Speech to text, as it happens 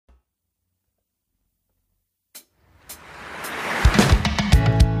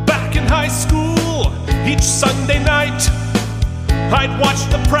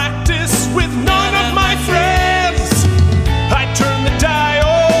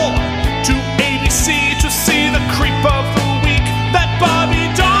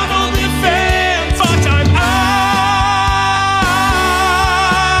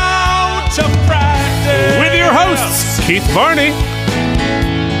Keith Varney.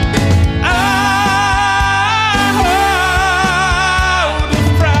 Out of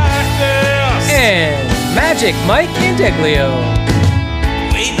practice. And Magic Mike Indeglio.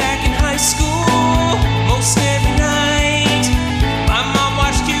 Way back in high school, most every night, my mom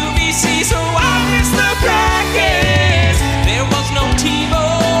watched QVC, so I missed the practice. There was no TiVo,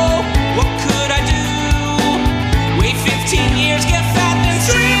 what could I do? Wait 15 years, get fat, then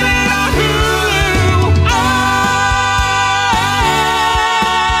stream it on Hulu. Out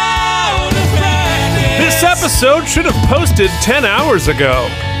of practice. This episode should have posted 10 hours ago.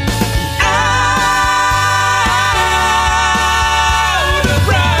 Out of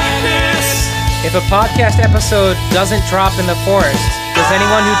practice. If a podcast episode doesn't drop in the forest, does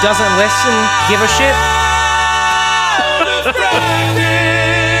anyone who doesn't listen give a shit? Out of practice.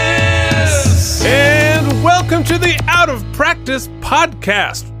 And welcome to the Out of Practice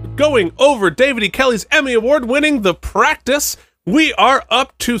podcast. Going over David E. Kelley's Emmy Award-winning The Practice, we are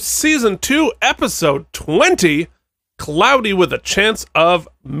up to Season 2, Episode 20, Cloudy with a Chance of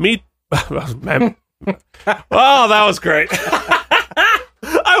Meat... Oh, that was great.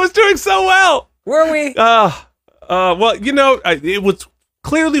 I was doing so well. Were we? Well, you know, it was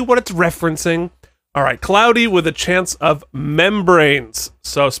clearly what it's referencing. All right, Cloudy with a Chance of Membranes.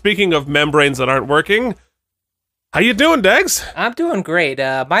 So speaking of membranes that aren't working, how you doing, Degs? I'm doing great.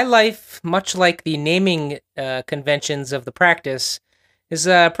 My life, much like the naming conventions of The Practice, is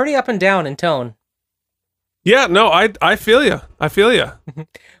pretty up and down in tone. Yeah, no, I feel you. I feel you.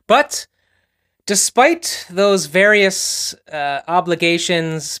 But despite those various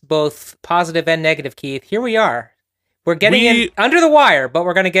obligations, both positive and negative, Keith, here we are. We're getting in under the wire, but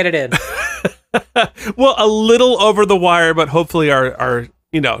we're going to get it in. Well, a little over the wire, but hopefully our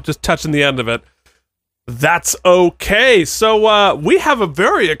just touching the end of it. That's okay. So we have a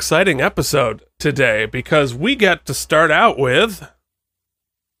very exciting episode today because we get to start out with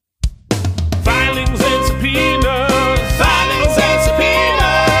filings and subpoenas. Filings and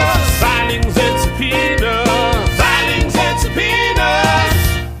subpoenas. Filings and subpoenas. Filings and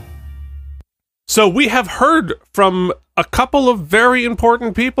subpoenas. So we have heard from a couple of very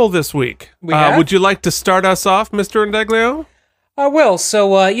important people this week. We have? Would you like to start us off, Mr. Indeglio? I will.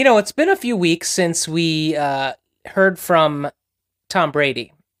 So, it's been a few weeks since we heard from Tom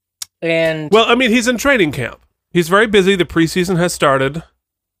Brady. And Well, I mean, he's in training camp. He's very busy. The preseason has started.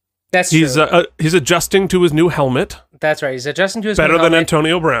 that's He's true. he's adjusting to his new helmet. That's right. He's adjusting to his Better new than helmet.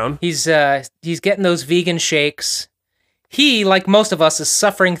 Antonio Brown. He's getting those vegan shakes. He, like most of us, is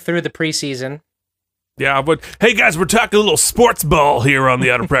suffering through the preseason. Yeah, but hey guys, we're talking a little sports ball here on the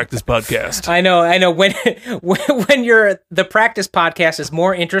Out of Practice podcast. I know. When the practice podcast is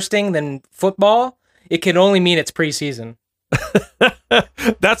more interesting than football, it can only mean it's preseason.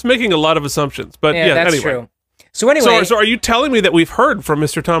 That's making a lot of assumptions, but yeah, that's anyway. true. So anyway, So are you telling me that we've heard from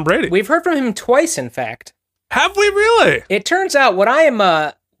Mr. Tom Brady? we've heard from him twice. In fact, Have we really? it turns out what I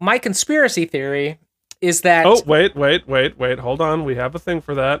am my conspiracy theory is that Oh, wait, hold on. We have a thing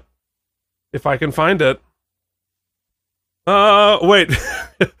for that. If I can find it. Wait.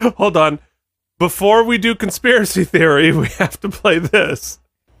 Hold on. Before we do conspiracy theory, we have to play this.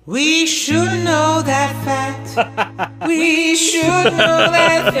 We should know that fact. We should know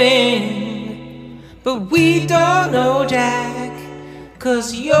that thing. But we don't know Jack.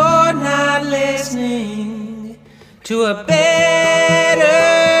 'Cause you're not listening to a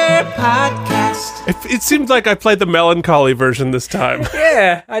better podcast. It seems like I played the melancholy version this time.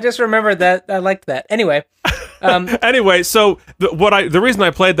 yeah, I just remembered that. I liked that. Anyway, Anyway, so the reason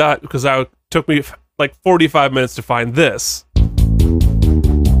I played that because it took me like 45 minutes to find this.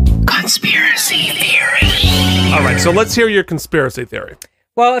 Conspiracy theory. All right, so let's hear your conspiracy theory.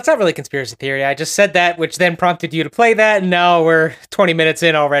 well, it's not really conspiracy theory. I just said that, which then prompted you to play that, and now we're 20 minutes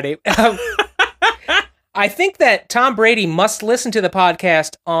in already. I think that Tom Brady must listen to the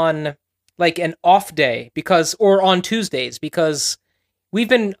podcast on like an off day or on Tuesdays because we've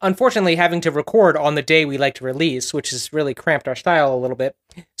been unfortunately having to record on the day we like to release, which has really cramped our style a little bit.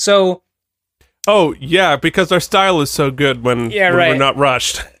 So Oh, yeah, because our style is so good when we're right. not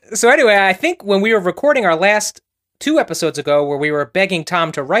rushed. So anyway, I think when we were recording our last 2 episodes ago where we were begging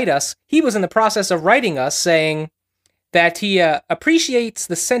Tom to write us, he was in the process of writing us saying that he appreciates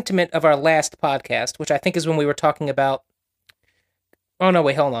the sentiment of our last podcast, which I think is when we were talking about... Oh, no,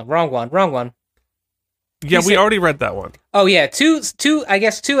 wait, hold on. Wrong one. Yeah, we already read that one. Oh, yeah. Two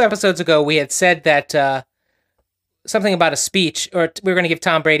episodes ago, we had said that something about a speech, or we were going to give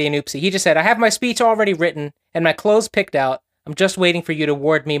Tom Brady an oopsie. He just said, I have my speech already written and my clothes picked out. I'm just waiting for you to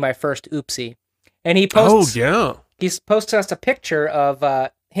award me my first oopsie. And he posts... Oh, yeah. He posts us a picture of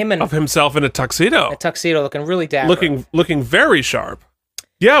him in of himself in a tuxedo, looking really dapper. looking very sharp.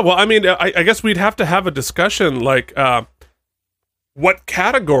 Yeah, well, I mean, I guess we'd have to have a discussion, like, what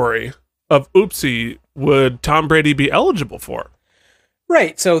category of oopsie would Tom Brady be eligible for?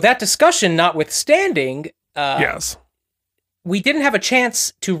 Right, so that discussion notwithstanding, yes. We didn't have a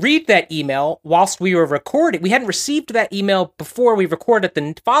chance to read that email whilst we were recording. We hadn't received that email before we recorded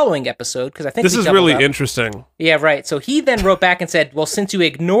the following episode, because I think this is really interesting. Yeah, right. So he then wrote back and said, well, since you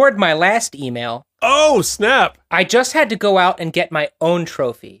ignored my last email... Oh, snap! I just had to go out and get my own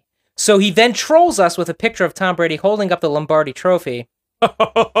trophy. So he then trolls us with a picture of Tom Brady holding up the Lombardi trophy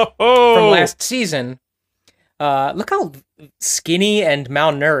from last season. Look how skinny and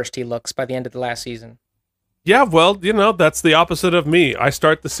malnourished he looks by the end of the last season. Yeah, well, you know, that's the opposite of me. I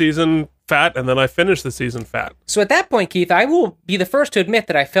start the season fat, and then I finish the season fat. So at that point, Keith, I will be the first to admit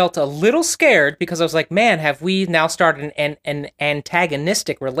that I felt a little scared, because I was like, man, have we now started an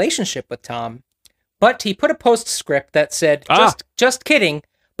antagonistic relationship with Tom? But he put a postscript that said, just kidding,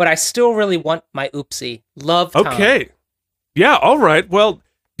 but I still really want my oopsie. Love, Tom. Okay. Yeah, all right. Well,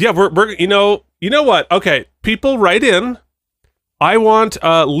 yeah, we're you know what? Okay, people write in. I want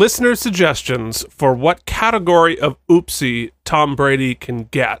listener suggestions for what category of oopsie Tom Brady can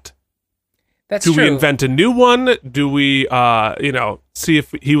get. That's true. Do we invent a new one? Do we, see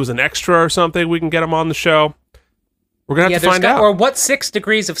if he was an extra or something? We can get him on the show. We're going to have to find out. Or what 6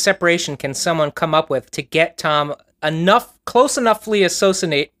 degrees of separation can someone come up with to get Tom close enoughly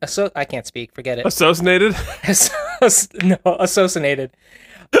associated? I can't speak. Forget it. Associated? No, associated.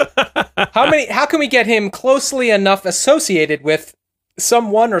 How can we get him closely enough associated with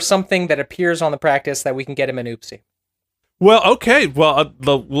someone or something that appears on the practice that we can get him an oopsie? Well, okay. Well,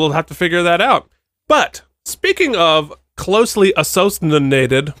 we'll have to figure that out. But speaking of closely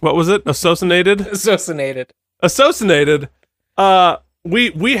associated, what was it? Associated.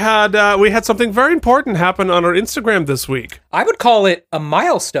 We had something very important happen on our Instagram this week. I would call it a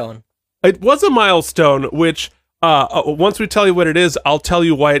milestone. It was a milestone, which once we tell you what it is, I'll tell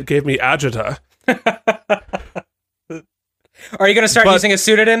you why it gave me agita. Are you going to start using a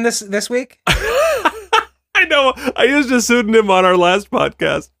pseudonym this week? I know. I used a pseudonym on our last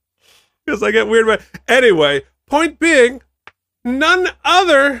podcast because I get weird. Anyway, point being, none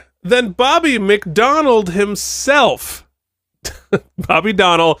other than Bobby McDonald himself. Bobby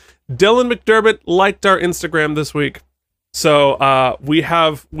Donald, Dylan McDermott liked our Instagram this week. So we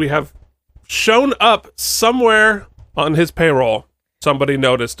have shown up somewhere on his payroll. Somebody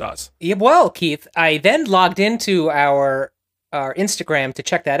noticed us. Yeah, well, Keith, I then logged into our Instagram to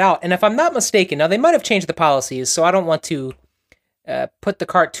check that out. And if I'm not mistaken, now they might have changed the policies, so I don't want to put the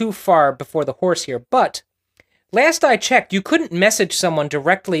cart too far before the horse here. But last I checked, you couldn't message someone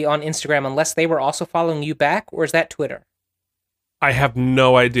directly on Instagram unless they were also following you back, or is that Twitter? I have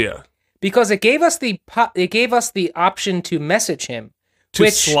no idea. Because it gave us the option to message him. To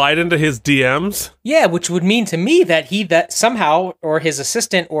slide into his DMs? Yeah, which would mean to me that somehow, or his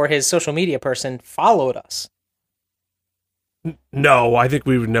assistant or his social media person, followed us. No, I think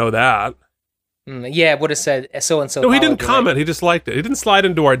we would know that. Yeah, it would have said so-and-so. No, he didn't comment. Right? He just liked it. He didn't slide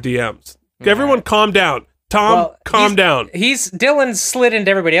into our DMs. Everyone calm down. Tom, calm down. Dylan slid into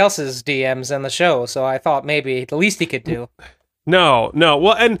everybody else's DMs on the show, so I thought maybe the least he could do. No.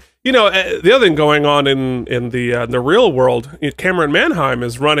 Well, and the other thing going on in the real world, Cameron Manheim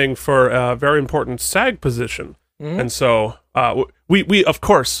is running for a very important SAG position, and so we of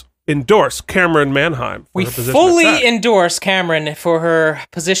course endorse Cameron Manheim. For her position fully endorse Cameron for her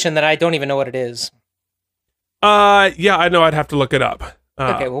position that I don't even know what it is. Yeah, I know. I'd have to look it up.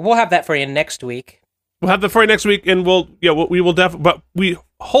 Okay, well, we'll have that for you next week. We'll have that for you next week, and we will definitely, but we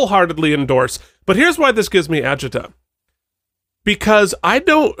wholeheartedly endorse. But here's why this gives me agita. Because I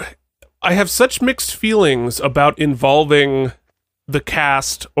have such mixed feelings about involving the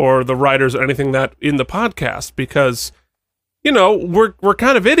cast or the writers or anything that in the podcast, because, we're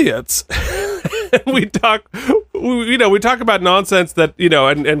kind of idiots. we talk about nonsense that,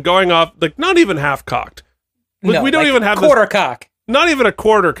 and going off, like, not even half-cocked. No, we don't even have quarter cock. Not even a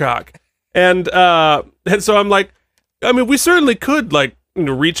quarter cock. And so I'm like, I mean, we certainly could, like,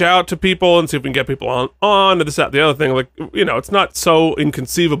 reach out to people and see if we can get people on and this, that, the other thing. Like, it's not so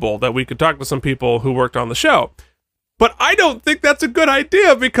inconceivable that we could talk to some people who worked on the show. But I don't think that's a good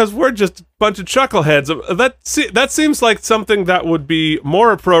idea because we're just a bunch of chuckleheads. That seems like something that would be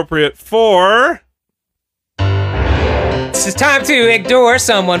more appropriate for... It's time to ignore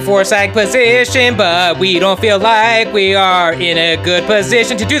someone for a SAG position, but we don't feel like we are in a good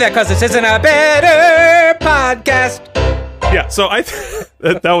position to do that because this isn't a better podcast. Yeah, so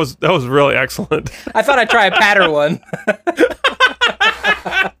that was really excellent. I thought I'd try a patter one.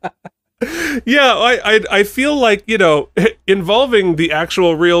 Yeah, I feel like, involving the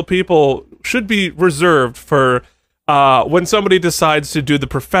actual real people should be reserved for when somebody decides to do the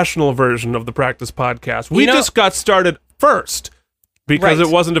professional version of the Practice Podcast. We just got started first because it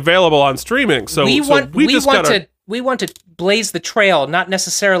wasn't available on streaming. So we want to blaze the trail, not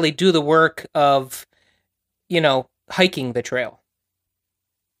necessarily do the work of, hiking the trail.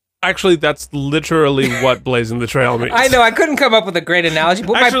 Actually, that's literally what blazing the trail means. I know, I couldn't come up with a great analogy.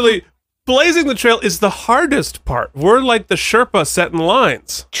 But actually, blazing the trail is the hardest part. We're like the Sherpa setting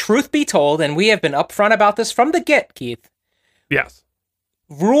lines. Truth be told, and we have been upfront about this from the get, Keith. Yes.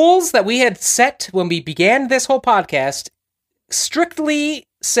 Rules that we had set when we began this whole podcast strictly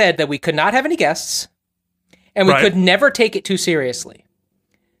said that we could not have any guests, and we could never take it too seriously.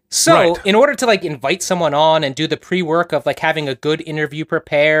 So, in order to invite someone on and do the pre-work of having a good interview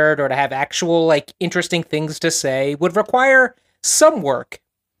prepared or to have actual interesting things to say would require some work.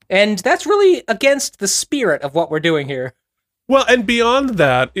 And that's really against the spirit of what we're doing here. Well, and beyond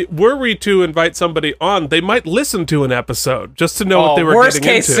that, were we to invite somebody on, they might listen to an episode just to know what they were getting into.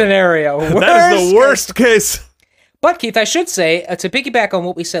 Worst case scenario. That is the worst case. But, Keith, I should say, to piggyback on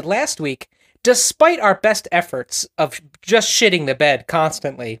what we said last week, despite our best efforts of just shitting the bed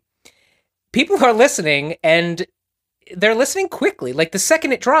constantly, people are listening, and they're listening quickly. The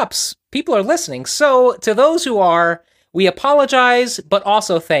second it drops, people are listening. So, to those who are, we apologize, but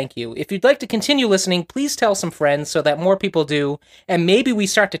also thank you. If you'd like to continue listening, please tell some friends so that more people do, and maybe we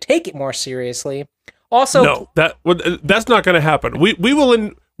start to take it more seriously. Also, no, that's not going to happen.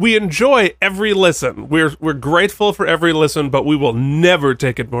 We enjoy every listen. We're grateful for every listen, but we will never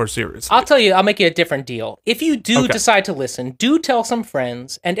take it more seriously. I'll tell you, I'll make you a different deal. If you do decide to listen, do tell some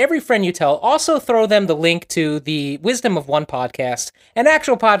friends, and every friend you tell, also throw them the link to the Wisdom of One podcast, an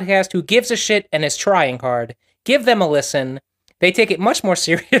actual podcast who gives a shit and is trying hard. Give them a listen. They take it much more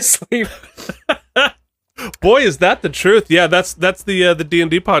seriously. Boy, is that the truth. Yeah, that's the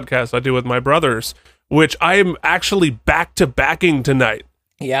D&D podcast I do with my brothers, which I am actually back-to-backing tonight.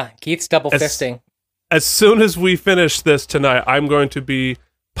 Yeah, Keith's double fisting. As soon as we finish this tonight, I'm going to be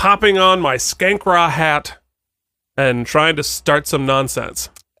popping on my Skankra hat and trying to start some nonsense.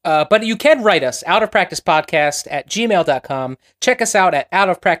 But you can write us, outofpracticepodcast@gmail.com. Check us out at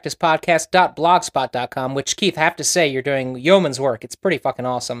outofpracticepodcast.blogspot.com, which, Keith, I have to say, you're doing yeoman's work. It's pretty fucking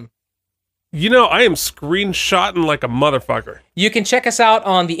awesome. I am screenshotting like a motherfucker. You can check us out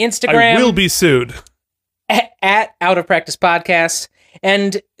on the Instagram. I will be sued. At Out of Practice Podcast.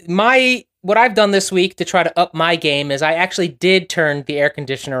 And what I've done this week to try to up my game is I actually did turn the air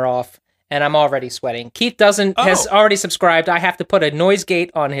conditioner off, and I'm already sweating. Keith has already subscribed. I have to put a noise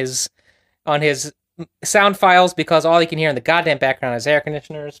gate on his sound files because all you can hear in the goddamn background is air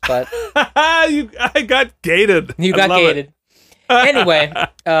conditioners. But I got gated. You got gated. Anyway,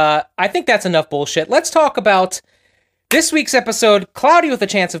 I think that's enough bullshit. Let's talk about this week's episode, Cloudy with a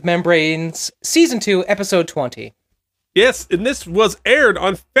Chance of Membranes, Season 2, Episode 20. Yes, and this was aired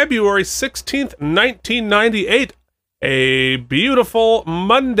on February 16th, 1998. A beautiful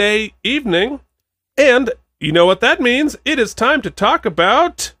Monday evening. And you know what that means? It is time to talk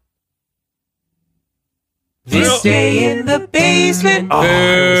about... This day in the basement.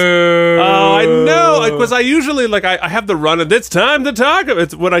 Oh, I know. Because I usually, I have the run, and it's time to talk.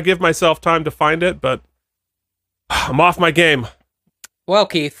 It's when I give myself time to find it, but I'm off my game. Well,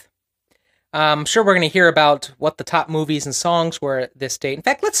 Keith, I'm sure we're going to hear about what the top movies and songs were at this date. In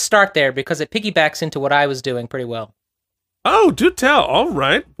fact, let's start there because it piggybacks into what I was doing pretty well. Oh, do tell. All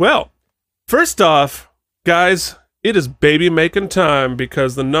right. Well, first off, guys, it is baby making time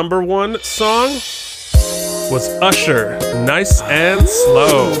because the number one song was Usher, Nice and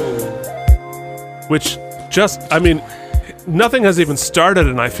Slow. Which nothing has even started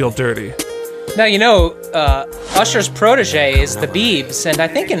and I feel dirty. Now, Usher's protege is the Biebs, and I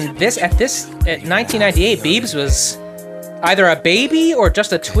think at 1998, Biebs was either a baby or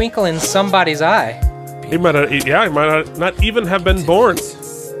just a twinkle in somebody's eye. He might not even have been born.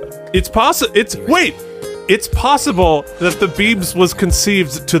 It's possible that the Biebs was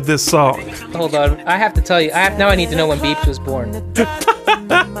conceived to this song. Hold on, I have to tell you, I need to know when Biebs was born.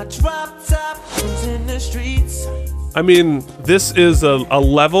 This is a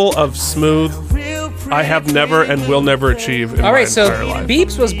level of smooth I have never and will never achieve in my entire life.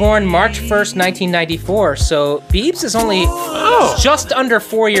 Biebs was born March 1st, 1994, so Biebs is only just under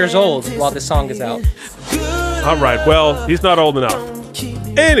 4 years old while this song is out. All right, well, he's not old enough.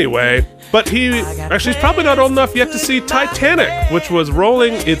 Anyway, but he's probably not old enough yet to see Titanic, which was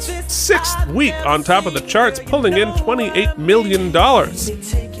rolling its 6th week on top of the charts, pulling in $28 million.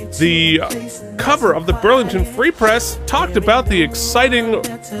 the cover of the Burlington Free Press talked about the exciting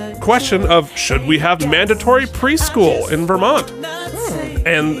question of should we have mandatory preschool in Vermont?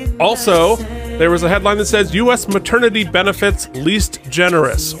 And also, there was a headline that says U.S. maternity benefits least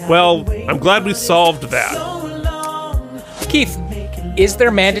generous. Well, I'm glad we solved that. Keith, is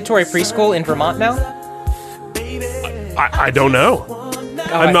there mandatory preschool in Vermont now? I don't know.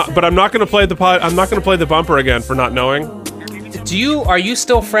 I'm not going to play I'm not going to play the bumper again for not knowing. Are you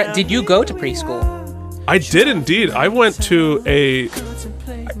still did you go to preschool? I did indeed. I went to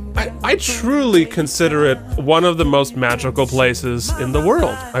I truly consider it one of the most magical places in the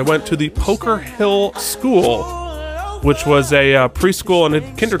world. I went to the Poker Hill School, which was a preschool and a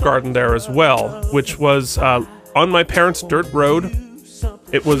kindergarten there as well, which was on my parents' dirt road.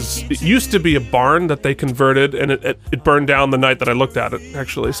 It used to be a barn that they converted, and it burned down the night that I looked at it,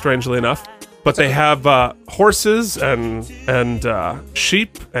 actually, strangely enough. But they have horses and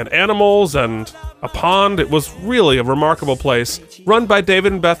sheep and animals and a pond. It was really a remarkable place, run by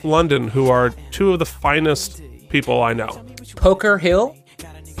David and Beth London, who are two of the finest people I know. Poker Hill?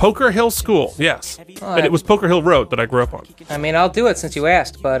 Poker Hill School, yes. And it was Poker Hill Road that I grew up on. I mean, I'll do it since you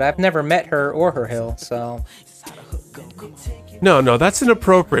asked, but I've never met her or her hill, so... No, that's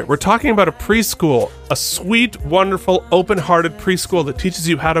inappropriate. We're talking about a preschool. A sweet, wonderful, open-hearted preschool that teaches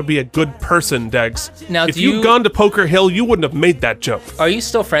you how to be a good person, Degs. Now, if you'd gone to Poker Hill, you wouldn't have made that joke. Are you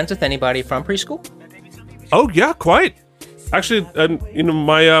still friends with anybody from preschool? Oh, yeah, quite. Actually,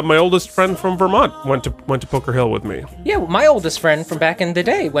 my oldest friend from Vermont went to Poker Hill with me. Yeah, well, my oldest friend from back in the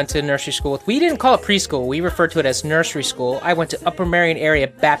day went to nursery school. We didn't call it preschool. We referred to it as nursery school. I went to Upper Marion Area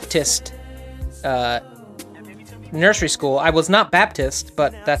Baptist nursery school. I was not Baptist,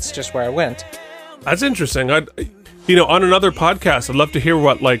 but that's just where I went. That's interesting. On another podcast, I'd love to hear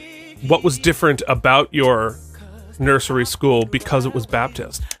what was different about your nursery school because it was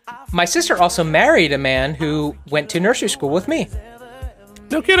Baptist. My sister also married a man who went to nursery school with me.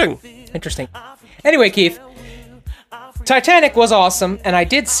 No kidding. Interesting. Anyway, Keith, Titanic was awesome, and I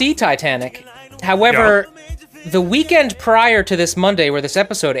did see Titanic. However, the weekend prior to this Monday where this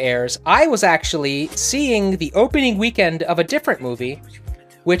episode airs, I was actually seeing the opening weekend of a different movie,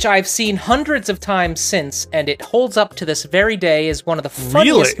 which I've seen hundreds of times since, and it holds up to this very day as one of the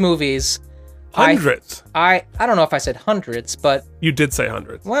funniest movies. Hundreds? I don't know if I said hundreds, but... You did say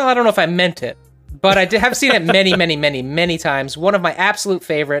hundreds. Well, I don't know if I meant it, but I have seen it many, many, many, many times. One of my absolute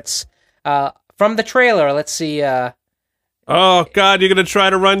favorites. From the trailer, let's see... Oh God! You're gonna try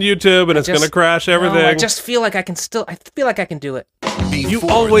to run YouTube and it's gonna crash everything. No, I just feel like I can do it.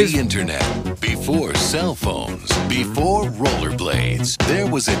 Before the internet, before cell phones, before rollerblades, there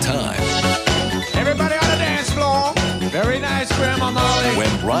was a time. Everybody on the dance floor. Very nice, Grandma Molly.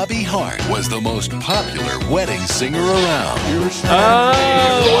 When Robbie Hart was the most popular wedding singer around.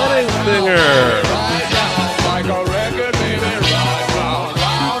 Oh, wedding singer. Right down like a record, baby. Right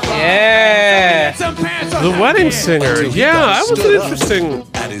down. Yeah. The Wedding Singer. Yeah, that was an interesting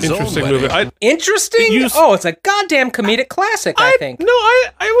movie. Interesting? It's a goddamn comedic classic, I think. No,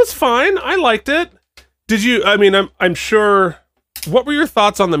 I was fine. I liked it. Did you? I mean, I'm sure. What were your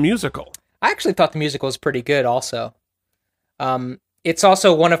thoughts on the musical? I actually thought the musical was pretty good. Also, it's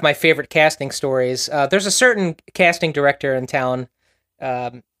also one of my favorite casting stories. There's a certain casting director in town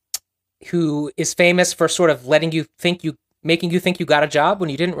who is famous for sort of making you think you got a job when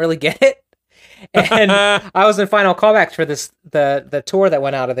you didn't really get it. And I was in final callbacks for the tour that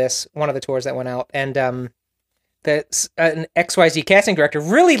went out of this, one of the tours that went out, and an XYZ casting director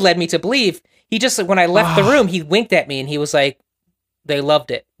really led me to believe. He just, when I left the room, he winked at me and he was like, "They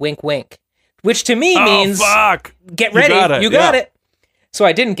loved it, wink, wink," which to me means, get ready, you got it. So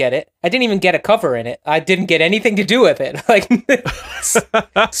I didn't get it. I didn't even get a cover in it. I didn't get anything to do with it. Like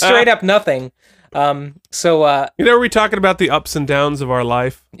straight up nothing. We're talking about the ups and downs of our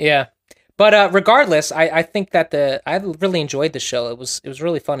life. Yeah. But regardless, I think that I really enjoyed the show. It was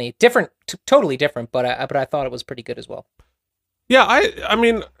really funny, different, totally different. But I thought it was pretty good as well. Yeah, I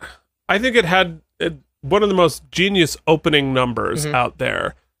mean, I think it had one of the most genius opening numbers out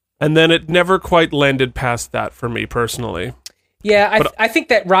there, and then it never quite landed past that for me personally. Yeah, I think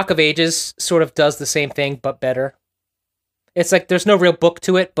that Rock of Ages sort of does the same thing, but better. It's like there's no real book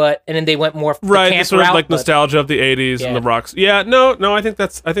to it, and then they went more right. It's sort of like nostalgia of the '80s and the rocks. Yeah, no, I think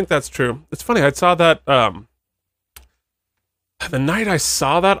that's true. It's funny. I saw that the night I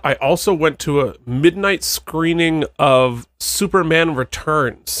saw that, I also went to a midnight screening of Superman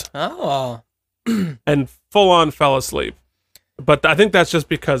Returns. Oh, and full on fell asleep. But I think that's just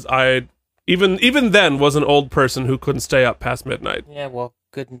because I even then was an old person who couldn't stay up past midnight. Yeah, well,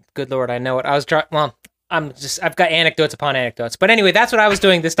 good Lord, I know it. I was I've got anecdotes upon anecdotes. But anyway, that's what I was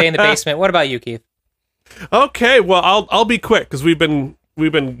doing this day in the basement. What about you, Keith? Okay, well, I'll be quick because we've been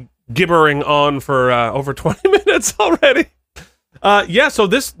gibbering on for over 20 minutes already. So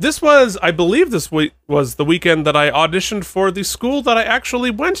this was, I believe this week was the weekend that I auditioned for the school that I actually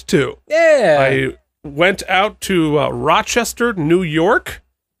went to. Yeah. I went out to Rochester, New York.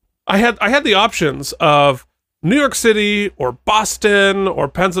 I had the options of New York City or Boston or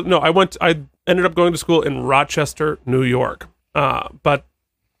Pennsylvania. No, I ended up going to school in Rochester, New York. But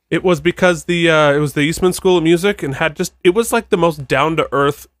it was because it was the Eastman School of Music and it was like the most down to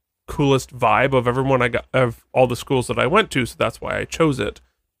earth, coolest vibe of all the schools that I went to, so that's why I chose it.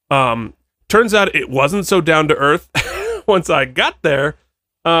 Turns out it wasn't so down to earth once I got there.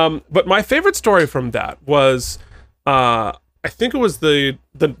 But my favorite story from that was I think it was the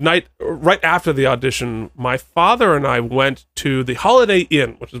night right after the audition. My father and I went to the Holiday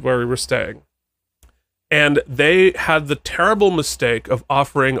Inn, which is where we were staying. And they had the terrible mistake of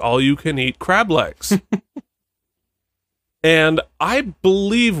offering all-you-can-eat crab legs. And I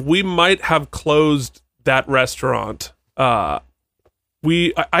believe we might have closed that restaurant. I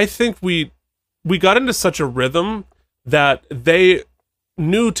think we got into such a rhythm that they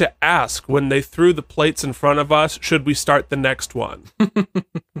knew to ask when they threw the plates in front of us, should we start the next one?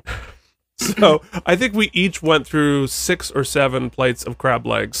 So I think we each went through 6 or 7 plates of crab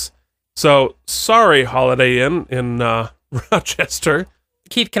legs. So sorry, Holiday Inn in Rochester.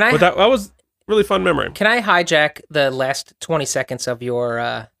 Keith, can I? But that was a really fun memory. Can I hijack the last 20 seconds of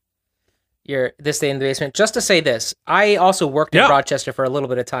your This Day in the Basement just to say this? I also worked in Rochester for a little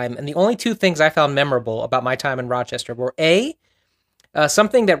bit of time, and the only 2 things I found memorable about my time in Rochester were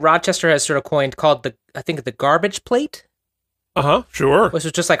something that Rochester has sort of coined called the garbage plate. Sure. Which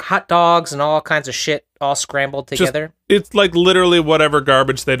was just like hot dogs and all kinds of shit all scrambled together. It's like literally whatever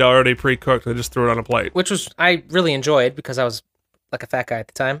garbage they'd already pre-cooked, they just threw it on a plate. Which I really enjoyed because I was like a fat guy at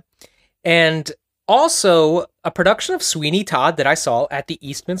the time. And also a production of Sweeney Todd that I saw at the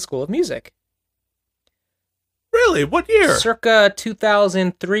Eastman School of Music. Really? What year? Circa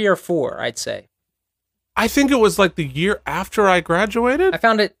 2003 or 4, I'd say. I think it was like the year after I graduated. I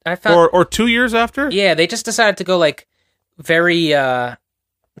found or 2 years after. Yeah, they just decided to go like very.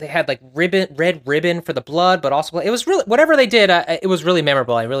 They had like red ribbon for the blood, but also it was really whatever they did. It was really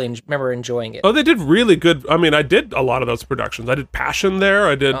memorable. I really remember enjoying it. Oh, they did really good. I mean, I did a lot of those productions. I did Passion there.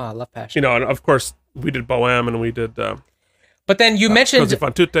 I I love Passion. And of course we did Bohème and we did. But then you mentioned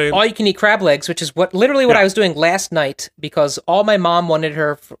all you can eat crab legs, which is what I was doing last night because all my mom wanted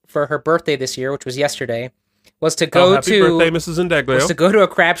her for her birthday this year, which was yesterday, was to go happy birthday, Mrs. Indeglio. Was to go to a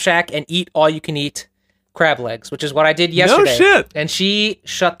crab shack and eat all you can eat crab legs, which is what I did yesterday. No shit. And she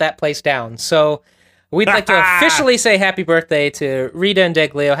shut that place down. So we'd like to officially say happy birthday to Rita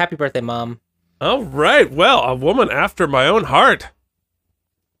Indeglio. Happy birthday, Mom. All right. Well, a woman after my own heart.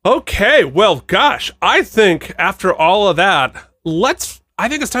 Okay, well, gosh, I think after all of that, I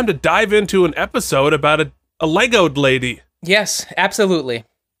think it's time to dive into an episode about a Legoed lady. Yes, absolutely.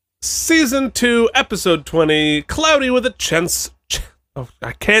 Season 2, episode 20, Cloudy with a Chance. Oh,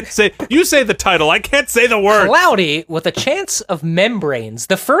 I can't say. You say the title. I can't say the word. Cloudy with a Chance of Membranes.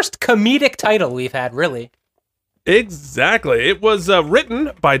 The first comedic title we've had, really. Exactly. It was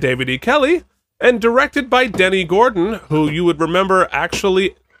written by David E. Kelley and directed by Denny Gordon, who you would remember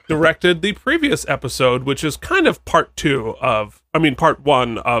actually directed the previous episode, which is kind of part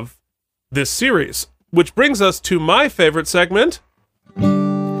 1 of this series. Which brings us to my favorite segment.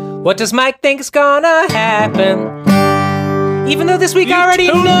 What does Mike think's gonna happen? Even though this week I already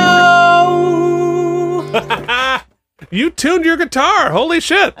know. You tuned your guitar. Holy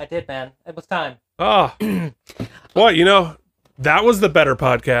shit. I did, man. It was time. Oh. Boy, that was the better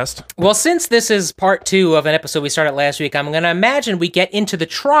podcast. Well, since this is part 2 of an episode we started last week, I'm going to imagine we get into the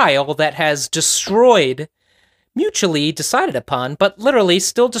trial that has destroyed, mutually decided upon, but literally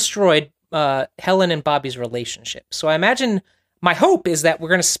still destroyed Helen and Bobby's relationship. So I imagine my hope is that we're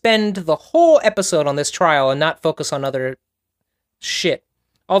going to spend the whole episode on this trial and not focus on other shit.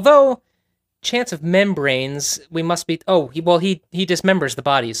 Although, Chance of Membranes, we must be... he dismembers the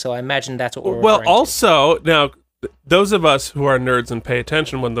bodies, so I imagine that's what we're referring to. Also, now... Those of us who are nerds and pay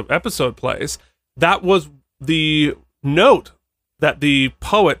attention when the episode plays, that was the note that the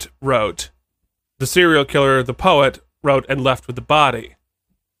poet wrote. The serial killer, the poet, wrote and left with the body.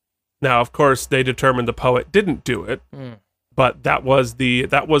 Now, of course, they determined the poet didn't do it, but that was the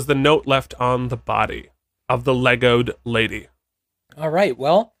note left on the body of the Legoed lady. All right,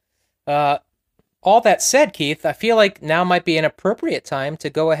 well, all that said, Keith, I feel like now might be an appropriate time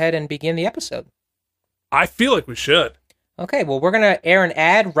to go ahead and begin the episode. I feel like we should. Okay, well, we're going to air an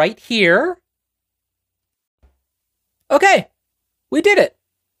ad right here. Okay, we did it.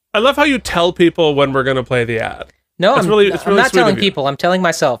 I love how you tell people when we're going to play the ad. No, It's I'm really not sweet of telling you. people. I'm telling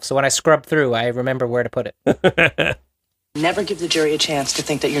myself. So when I scrub through, I remember where to put it. Never give the jury a chance to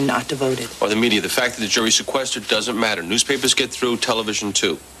think that you're not devoted. Or the media. The fact that the jury's sequestered doesn't matter. Newspapers get through, television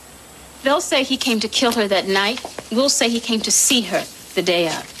too. They'll say he came to kill her that night. We'll say he came to see her the day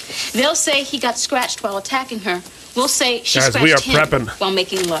of. They'll say he got scratched while attacking her. We'll say she Guys, scratched we are him prepping. while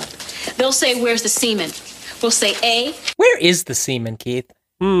making love. They'll say, where's the semen? We'll say A, Where is the semen, Keith?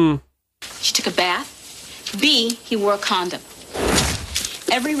 she took a bath. B, he wore a condom.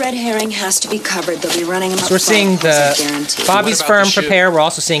 Every red herring has to be covered. They'll be running them up. So we're seeing front, I guarantee. Bobby's What about firm the shoe? prepare. We're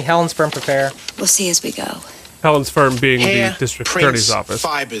also seeing Helen's firm prepare. We'll see as we go. Helen's firm being Hair, the district prints, attorney's office.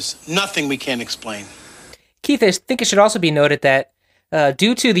 fibers, nothing we can't explain. Keith, I think it should also be noted that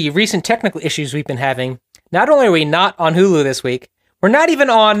due to the recent technical issues we've been having, not only are we not on Hulu this week, we're not even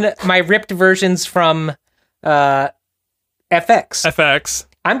on my ripped versions from FX. FX.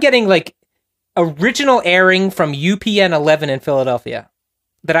 I'm getting like original airing from UPN 11 in Philadelphia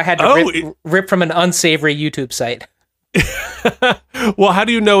that I had to rip from an unsavory YouTube site. Well, how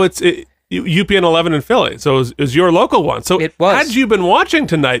do you know it's UPN 11 in Philly? So it was your local one. So It was. had you been watching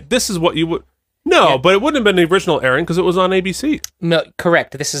tonight, this is what you would... No, Yeah. but it wouldn't have been the original airing because it was on ABC. No,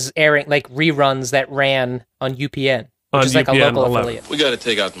 correct. This is airing like reruns that ran on UPN, which On is like a UPN local 11. affiliate. We gotta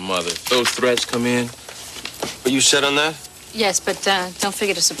take out the mother. Those threats come in. Are you set on that? Yes, but don't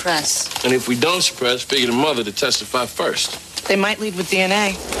forget to suppress. And if we don't suppress, figure the mother to testify first. They might lead with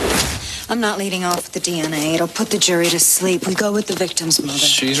DNA. I'm not leading off with the DNA. It'll put the jury to sleep. We go with the victim's mother.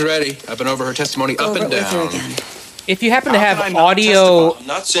 She's ready. I've been over her testimony Go up over and it with her down. again. If you happen to How have can I not audio testify? I'm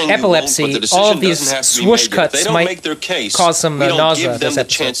not saying you won't, epilepsy, but the decision all of these doesn't have to be swoosh made yet. cuts If they don't might make their case, cause some we don't nausea give them this the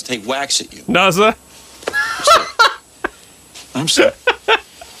episode. chance to take wax at you. Naza, I'm sorry.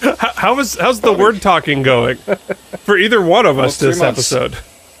 how's the word talking going for either one of us 3 this months. episode?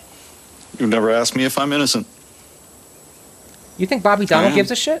 You've never asked me if I'm innocent. You think Bobby Donald am. gives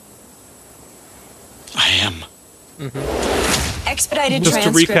a shit? I am. Expedited Just to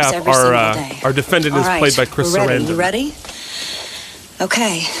transcripts recap, every single day. our defendant All is right, played by Chris we're ready. Sarandon. You ready?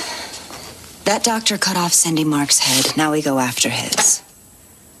 Okay. That doctor cut off Cindy Mark's head. Now we go after his.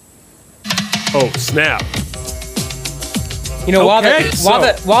 Oh, snap. You know, Okay,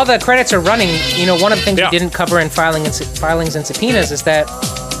 while the credits are running, you know, one of the things Yeah. we didn't cover in filings and subpoenas is that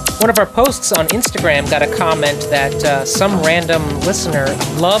one of our posts on Instagram got a comment that some random listener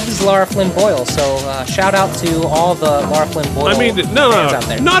loves Laura Flynn Boyle. So shout out to all the Laura Flynn Boyle I mean, fans no, out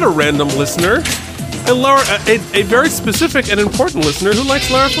there. not a random listener. And Laura, a very specific and important listener who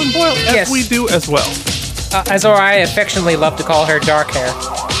likes Laura Flynn Boyle, as Yes. we do as well. As or I affectionately love to call her dark hair.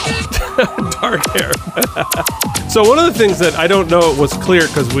 Dark hair. So one of the things that I don't know was clear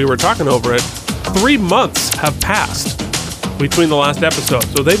because we were talking over it, 3 months have passed between the last episode.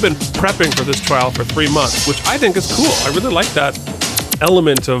 So they've been prepping for this trial for 3 months, which I think is cool. I really like that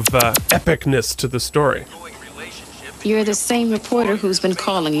element of epicness to the story. You're the same reporter who's been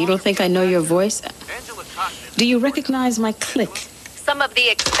calling. You don't think I know your voice? Do you recognize my click? Some of the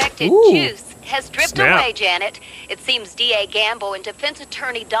expected Ooh. juice has dripped Snap. away, Janet. It seems D.A. Gamble and defense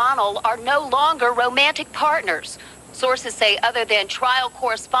attorney Donald are no longer romantic partners. Sources say other than trial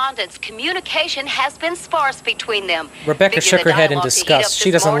correspondence, communication has been sparse between them. Rebecca Figure shook the her head in dialogue to heat disgust. up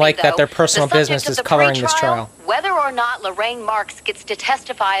She this doesn't morning, like that though. their personal The subject business of is the coloring this pre-trial, trial. Whether or not Lorraine Marks gets to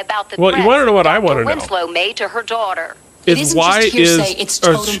testify about the Well, you threats wanna know what I Dr. wanna know? Winslow made to her daughter. Is why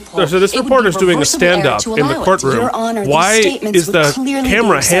so this reporter's doing a stand-up in the courtroom. Your Honor, Why these statements is would the clearly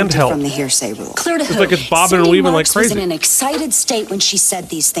camera be exempted handheld? from the hearsay rule? Clear to It's who? like it's bobbing and Cindy weaving like Marks was crazy. in an excited state when she said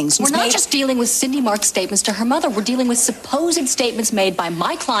these things. We're Ms. not May- just dealing with Cindy Marks' statements to her mother. We're dealing with supposed statements made by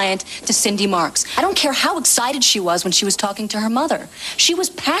my client to Cindy Marks. I don't care how excited she was when she was talking to her mother. She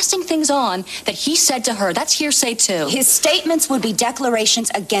was passing things on that he said to her. That's hearsay, too. His statements would be declarations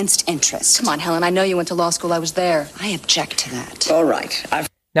against interest. Come on, Helen. I know you went to law school. I was there. I object to that. All right.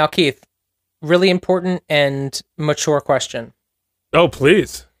 Now, Keith, really important and mature question. Oh,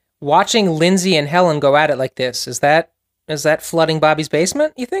 please. Watching Lindsay and Helen go at it like this, is that flooding Bobby's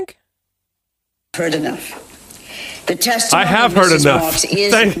basement, you think? Heard enough. The I testimony have of heard Mrs. enough. Marks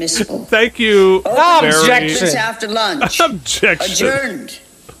is admissible. Thank you. Objection. It's after lunch. Objection. Adjourned.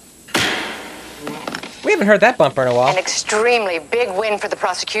 We haven't heard that bumper in a while. An extremely big win for the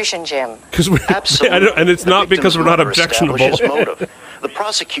prosecution, Jim. Because and it's not because we're not objectionable. The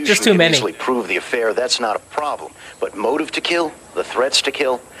prosecution Just too can many. easily prove the affair. That's not a problem. But motive to kill, the threats to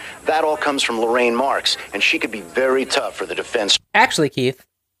kill, that all comes from Lorraine Marks, and she could be very tough for the defense. Actually, Keith,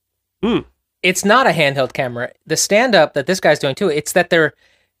 it's not a handheld camera. The stand-up that this guy's doing too, it's that they're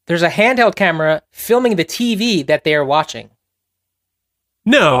there's a handheld camera filming the TV that they are watching.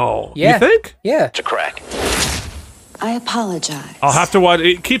 No. Yeah. You think? Yeah. It's a crack. I apologize. I'll have to watch.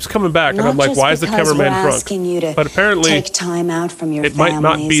 It keeps coming back, and I'm like, why is the cameraman drunk? But apparently, take time out from your it might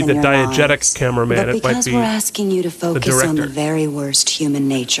not be families the and your diegetic lives. cameraman. But It might because be we're asking you to focus on the director. very worst human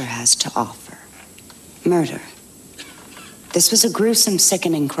nature has to offer. Murder. This was a gruesome,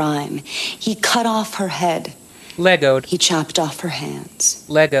 sickening crime. He cut off her head. Legoed. He chopped off her hands.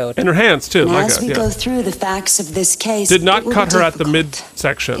 Legoed. And her hands, too. And My as God, we yeah. go through the facts of this case, Did not it will cut be her at the difficult.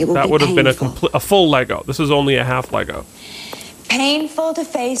 midsection. It will That be would have been painful. a full Lego. This is only a half Lego. Painful to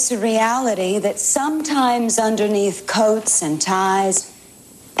face a reality that sometimes underneath coats and ties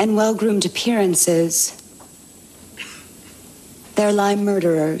and well-groomed appearances, there lie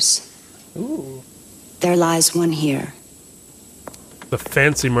murderers. Ooh. There lies one here. The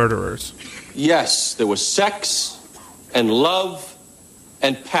fancy murderers. Yes, there was sex and love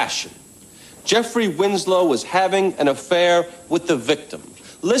and passion. Jeffrey Winslow was having an affair with the victim.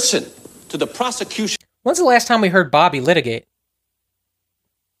 Listen to the prosecution. When's the last time we heard Bobby litigate?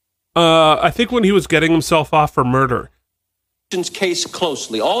 I think when he was getting himself off for murder. Case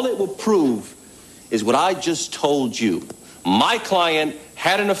closely. All it will prove is what I just told you. My client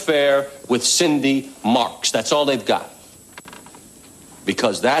had an affair with Cindy Marks. That's all they've got.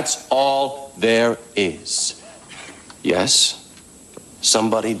 Because that's all there is. Yes,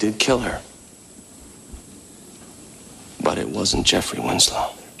 somebody did kill her. But it wasn't Jeffrey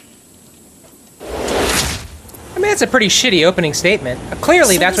Winslow. I mean, it's a pretty shitty opening statement.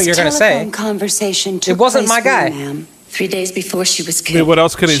 Clearly, that's what you're going to say. Conversation It wasn't my guy. 3 days before she was I killed. mean, what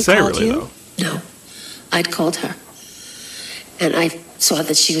else could he She say, called really, you? though? No. I'd called her. And I saw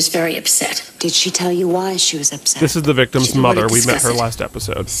that she was very upset. Did she tell you why she was upset? This is the victim's She didn't want mother. to We met discuss her it. last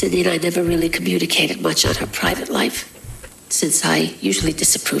episode. Cindy and I never really communicated much on her private life, since I usually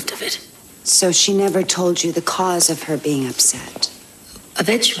disapproved of it. So she never told you the cause of her being upset?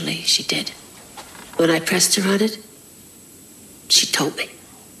 Eventually, she did. When I pressed her on it, she told me.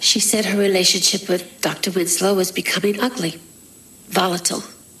 She said her relationship with Dr. Winslow was becoming ugly, volatile.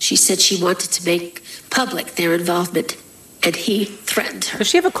 She said she wanted to make public their involvement, and he threatened her. Does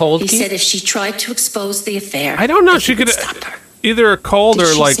she have a cold, He Keith? said if she tried to expose the affair, I don't know. that She he would could stop her. either a cold Did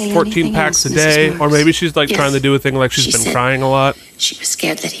or she like say 14 anything packs a else, day, Mrs. or maybe she's like Yes. trying to do a thing like she's She been said- crying a lot. She was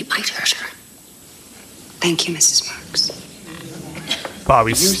scared that he might hurt her. Thank you, Mrs. Marks.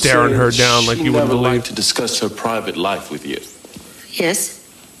 Bobby's You staring said her down like she you wouldn't never believe. liked to discuss her private life with you. Yes,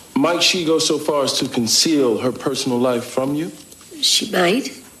 Might she go so far as to conceal her personal life from you? she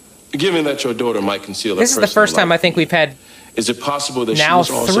might. Given that your daughter might conceal her This is the personal first time I life, think we've had is it possible that now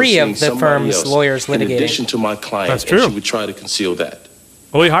she was also 3 of seeing the somebody firm's else lawyers in litigating. addition to my client? That's And true. she would try to conceal that.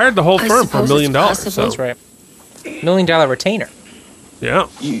 Well, he hired the whole I firm for $1 suppose million. it's So possible. That's right. $1 million retainer. yeah,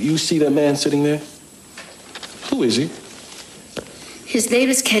 You see that man sitting there? Who is he? His name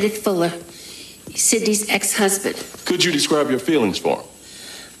is Kenneth Fuller. He's Cindy's ex-husband. Could you describe your feelings for him?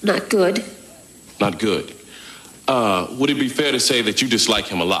 Not good. Not good. Would it be fair to say that you dislike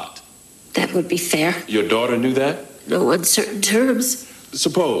him a lot? That would be fair. Your daughter knew that? No uncertain terms.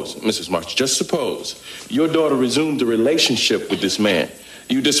 Suppose, Mrs. March, just suppose, your daughter resumed a relationship with this man.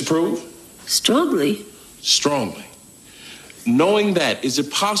 You disapprove? Strongly. Strongly. Knowing that, is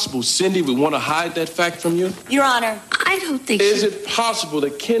it possible Cindy would want to hide that fact from you? Your Honor. I don't think Is it possible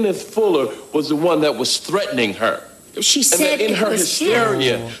that Kenneth Fuller was the one that was threatening her? She And said that in it her was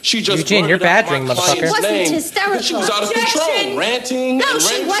hysteria, him. she just Eugene, you're blurted out badgering, my client's motherfucker. She wasn't name hysterical. because She was out of control, Objection. ranting No, and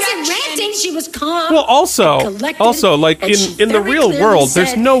she raving. wasn't ranting. She was calm. Well, also, collected, like and she in the very real clearly world, there's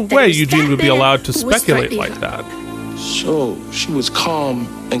said no that way it was Eugene that would be man allowed to who was speculate threatening like her. that. So she was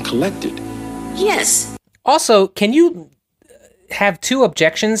calm and collected. Yes. Also, can you have 2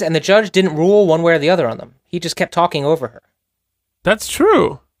 objections and the judge didn't rule one way or the other on them? He just kept talking over her. That's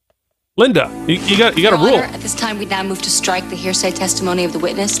true. Linda, you got a Your rule. Honor, at this time, we now move to strike the hearsay testimony of the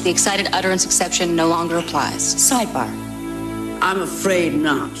witness. The excited utterance exception no longer applies. Sidebar. I'm afraid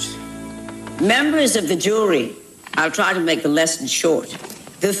not. Members of the jury, I'll try to make the lesson short.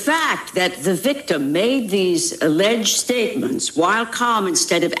 The fact that the victim made these alleged statements while calm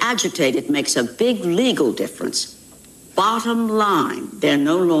instead of agitated makes a big legal difference. Bottom line, they're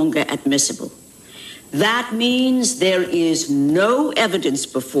no longer admissible. That means there is no evidence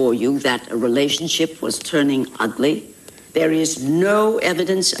before you that a relationship was turning ugly. There is no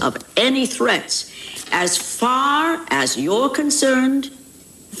evidence of any threats. As far as you're concerned,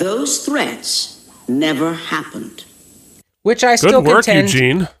 those threats never happened. Which I still Good work, contend,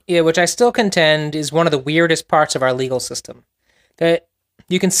 Eugene. Yeah, which I still contend is one of the weirdest parts of our legal system. That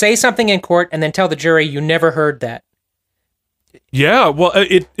you can say something in court and then tell the jury you never heard that. Yeah, well,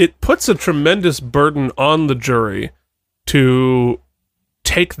 it puts a tremendous burden on the jury to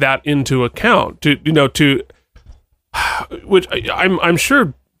take that into account. Which I'm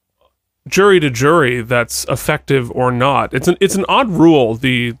sure jury to jury that's effective or not. It's an odd rule,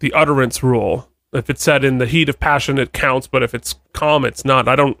 the utterance rule. If it's said in the heat of passion, it counts, but if it's calm, it's not.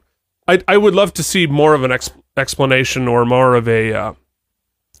 I would love to see more of an explanation or more of a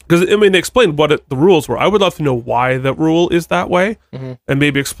because I mean they explained what the rules were. I would love to know why the rule is that way, and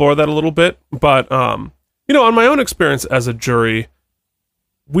maybe explore that a little bit. But on my own experience as a jury,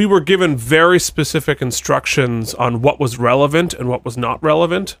 we were given very specific instructions on what was relevant and what was not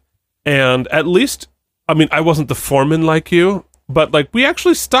relevant. And at least, I mean, I wasn't the foreman like you, but like we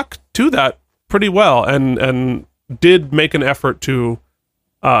actually stuck to that pretty well and did make an effort to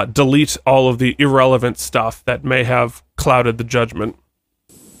delete all of the irrelevant stuff that may have clouded the judgment.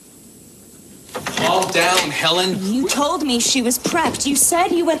 Calm down, Helen. You told me she was prepped. You said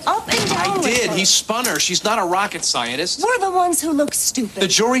you went up and down I with did. her. He spun her. She's not a rocket scientist. We're the ones who look stupid. The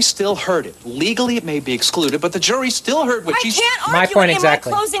jury still heard it. Legally, it may be excluded, but the jury still heard what I she's... can't My argue point it in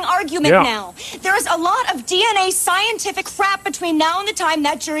exactly. my closing argument Yeah. now. There is a lot of DNA scientific crap between now and the time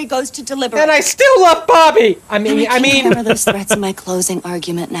that jury goes to deliberate. And I still love Bobby. I I mean, can't cover those threats in my closing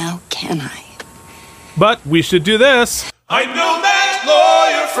argument now, can I? But we should do this. I know that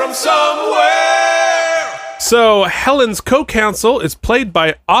lawyer from somewhere. So Helen's co-counsel is played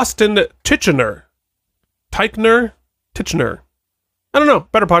by Austin Tichenor. Teichner? Tichenor. I don't know.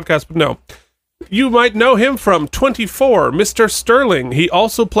 Better podcast, but no. You might know him from 24, Mr. Sterling. He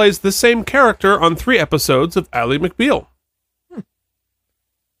also plays the same character on 3 episodes of Ally McBeal.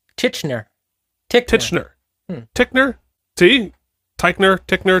 Tichenor. Tichenor. Tickner? See? Teichner,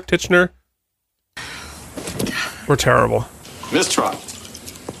 Tickner, Tichenor. We're terrible. Mistrial.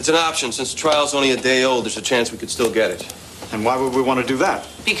 It's an option. Since the trial's only a day old, there's a chance we could still get it. And why would we want to do that?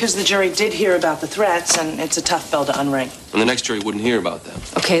 Because the jury did hear about the threats, and it's a tough bell to unring. And the next jury wouldn't hear about them.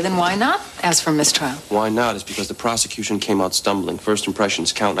 Okay, then why not ask for mistrial? Why not? It's because the prosecution came out stumbling. First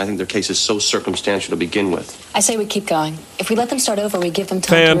impressions count, and I think their case is so circumstantial to begin with. I say we keep going. If we let them start over, we give them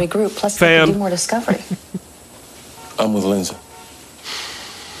time to regroup. Plus, they can do more discovery. I'm with Lindsay.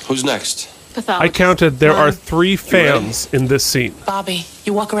 Who's next? I counted there are 3 fans in this scene. Bobby,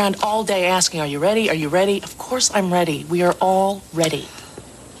 you walk around all day asking, are you ready? Are you ready? Of course I'm ready. We are all ready.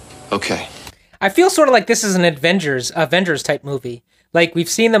 Okay. I feel sort of like this is an Avengers type movie. Like we've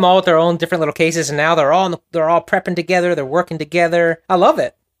seen them all with their own different little cases, and now they're all prepping together. They're working together. I love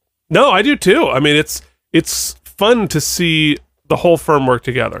it. No, I do too. I mean, it's fun to see the whole firm work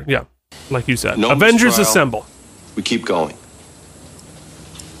together. Yeah, like you said, No Avengers mistrial. assemble. We keep going.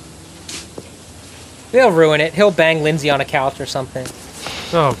 They'll ruin it. He'll bang Lindsay on a couch or something.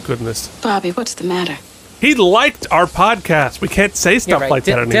 Oh goodness, Bobby, what's the matter? he liked our podcast. We can't say stuff You're right. like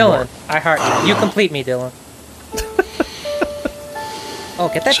that anymore. Dylan, I heart you. You complete me, Dylan. Oh,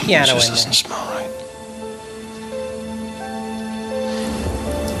 get that piano in there. doesn't smell right.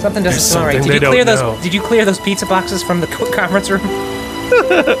 Something doesn't There's smell right. something Did you they clear don't those? know. Did you clear those pizza boxes from the conference room?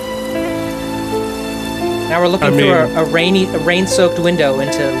 Now we're looking through a rain-soaked window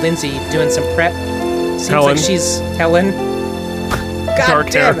into Lindsay doing some prep. Seems Helen. like she's Helen. God Dark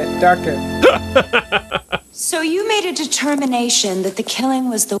damn hair. it, dark hair. So you made a determination that the killing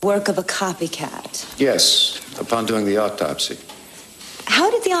was the work of a copycat. Yes, upon doing the autopsy. How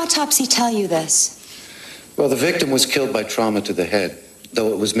did the autopsy tell you this? Well, the victim was killed by trauma to the head,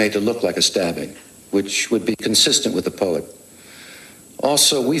 though it was made to look like a stabbing, which would be consistent with the poet.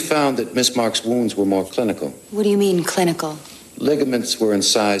 Also, we found that Miss Mark's wounds were more clinical. What do you mean, clinical? Ligaments were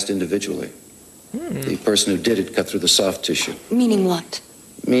incised individually. The person who did it cut through the soft tissue, Meaning what?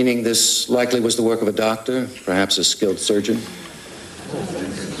 meaning this likely was the work of a doctor, perhaps a skilled surgeon.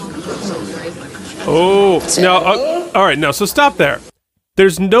 Oh, now, all right, now, so stop there.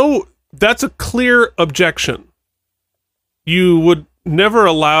 That's a clear objection. You would never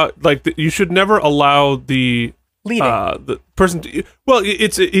allow, you should never allow the person to, well,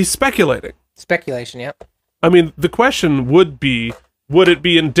 he's speculating. Speculation, yep. I mean, the question would be, would it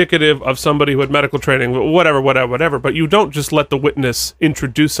be indicative of somebody who had medical training, whatever, but you don't just let the witness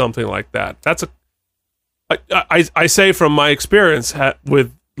introduce something like that. I say from my experience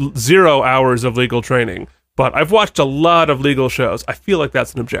with 0 hours of legal training, but I've watched a lot of legal shows. I feel like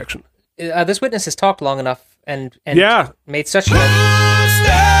that's an objection. This witness has talked long enough and Yeah. made such a...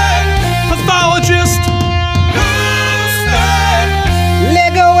 Pathologist!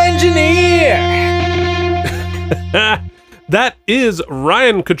 Lego engineer! That is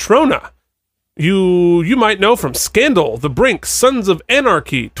Ryan Catrona. you might know from Scandal, The Brink, Sons of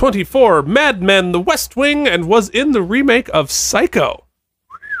Anarchy, 24, Mad Men, The West Wing, and was in the remake of Psycho.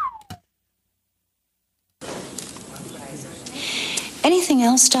 Anything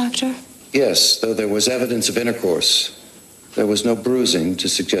else, Doctor? Yes, though there was evidence of intercourse. There was no bruising to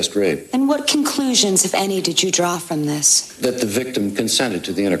suggest rape. And what conclusions, if any, did you draw from this? That the victim consented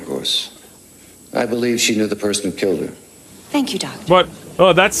to the intercourse. I believe she knew the person who killed her. Thank you, Doctor. But,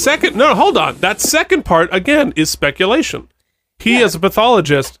 oh, that second, no, hold on. That second part, again, is speculation. He, as a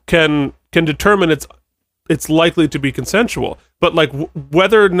pathologist, can determine it's likely to be consensual. But, like,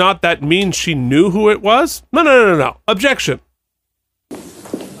 whether or not that means she knew who it was? No. Objection.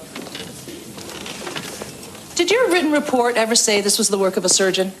 Did your written report ever say this was the work of a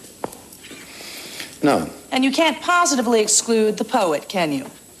surgeon? No. And you can't positively exclude the poet, can you?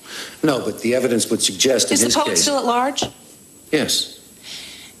 No, but the evidence would suggest in Is the his poet case... still at large? Yes.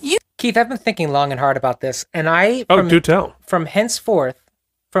 Keith, I've been thinking long and hard about this, and do tell. From henceforth,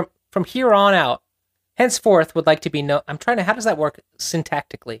 from here on out, henceforth would like to be known. I'm trying to. How does that work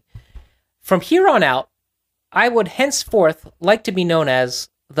syntactically? From here on out, I would henceforth like to be known as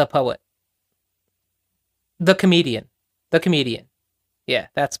the poet, the comedian. Yeah,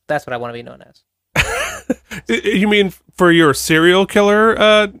 that's what I want to be known as. You mean for your serial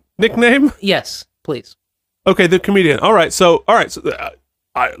killer nickname? Yes, please. Okay, the comedian. All right, so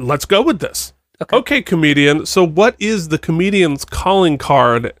let's go with this. Okay, comedian. So what is the comedian's calling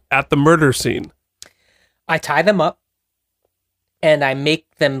card at the murder scene? I tie them up, and I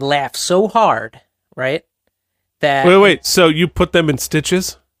make them laugh so hard, right? That Wait. So you put them in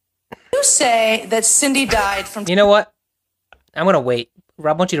stitches? You say that Cindy died from... You know what? I'm going to wait.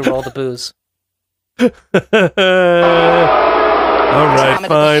 Rob, I want you to roll the booze. All right, Trauma to the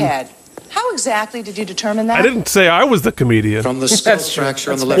fine. head. How exactly did you determine that? I didn't say I was the comedian. From the skull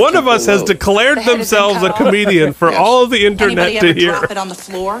fracture on the left One of us has temple lobe. declared The head has been themselves a cut off? comedian for all of the internet Anybody to ever hear. drop it on the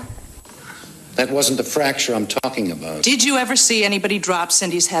floor? That wasn't the fracture I'm talking about. Did you ever see anybody drop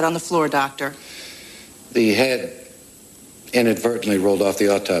Cindy's head on the floor, Doctor? The head inadvertently rolled off the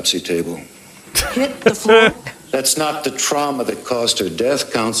autopsy table. Hit the floor? That's not the trauma that caused her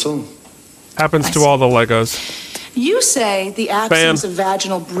death, counsel. Happens to all the Legos. You say the absence of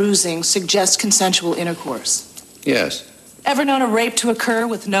vaginal bruising suggests consensual intercourse. Yes. Ever known a rape to occur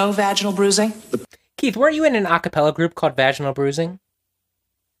with no vaginal bruising? Keith, weren't you in an a cappella group called Vaginal Bruising?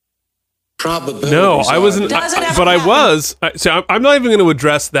 No, I wasn't. But I was. So I'm not even going to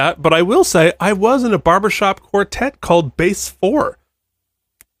address that. But I will say I was in a barbershop quartet called Bass 4.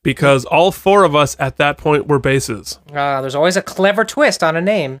 Because all four of us at that point were basses. There's always a clever twist on a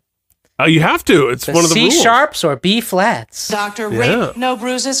name. You have to. It's one of the rules. C sharps or B flats. Doctor, Yeah. rape, no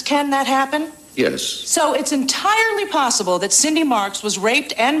bruises. Can that happen? Yes. So it's entirely possible that Cindy Marks was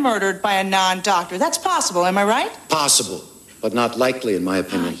raped and murdered by a non-doctor. That's possible, am I right? Possible, but not likely in my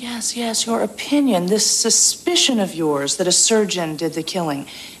opinion. Yes, your opinion. This suspicion of yours that a surgeon did the killing.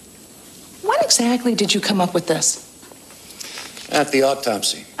 When exactly did you come up with this? At the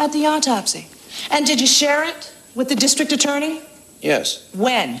autopsy. At the autopsy. And did you share it with the district attorney? Yes.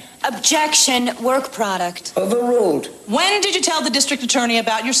 When? Objection, work product. Overruled. When did you tell the district attorney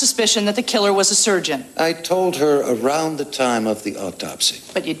about your suspicion that the killer was a surgeon? I told her around the time of the autopsy.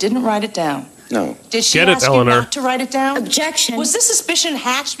 But you didn't write it down. No. Did she ask you not to write it down? Objection. Was this suspicion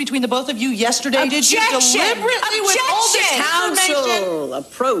hatched between the both of you yesterday? Did you deliberately withhold this information? Counsel,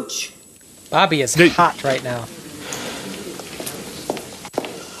 approach. Bobby is hot right now.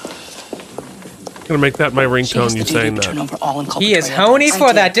 Gonna make that my ringtone. You saying that? He is honey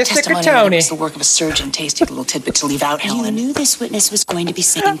for that district attorney. It's the work of a surgeon. Tasty little tidbit to leave out, Helen. You knew this witness was going to be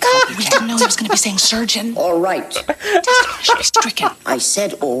saying We didn't know he was going to be saying surgeon. All right. Should be stricken. I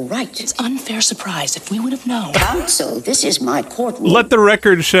said all right. It's unfair surprise if we would have known. Counsel, this is my courtroom. Let the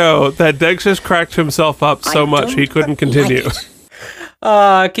record show that Dex has cracked himself up so much he couldn't continue.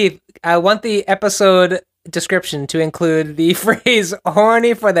 Keith, I want the episode description to include the phrase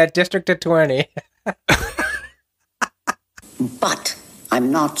 "horny for that district attorney." But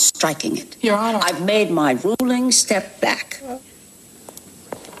I'm not striking it. Your Honor. I've made my ruling. Step back.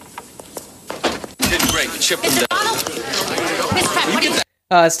 Did great. Chip them down.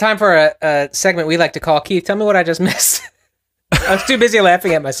 It's time for a segment we like to call Keith. Tell me what I just missed. I was too busy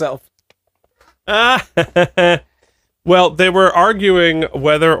laughing at myself. Well, they were arguing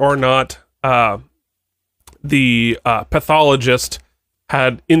whether or not the pathologist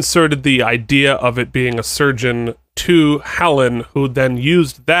had inserted the idea of it being a surgeon to Helen, who then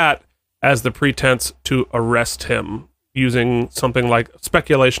used that as the pretense to arrest him, using something like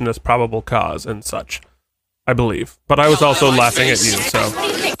speculation as probable cause and such, I believe. But I was also laughing at you, so...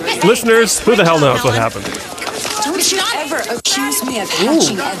 Listeners, who the hell knows what happened? Don't you ever accuse me of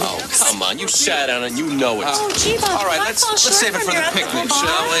hatching evidence. Oh, come on. You sat down and you know it. All right, let's save it for the picnic,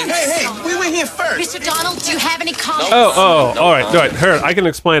 shall we? Hey, we were here first. Mr. Donald, do you have any comments? All right. Here, I can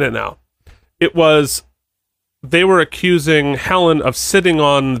explain it now. It was they were accusing Helen of sitting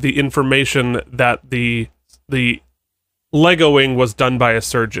on the information that the Legoing was done by a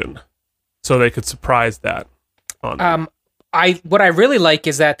surgeon, so they could surprise that on her. What I really like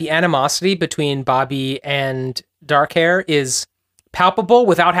is that the animosity between Bobby and Darkhair is palpable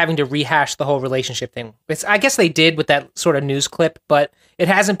without having to rehash the whole relationship thing. I guess they did with that sort of news clip, but it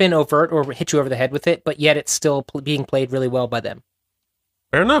hasn't been overt or hit you over the head with it, but yet it's still being played really well by them.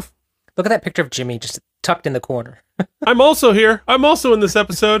 Fair enough. Look at that picture of Jimmy just tucked in the corner. I'm also here. I'm also in this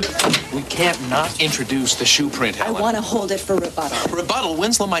episode. We can't not introduce the shoe print, Helen. I want to hold it for rebuttal. Rebuttal?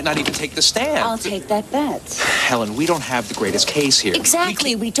 Winslow might not even take the stand. I'll take that bet. Helen, we don't have the greatest case here.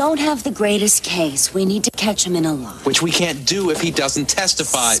 Exactly. We don't have the greatest case. We need to catch him in a lie. Which we can't do if he doesn't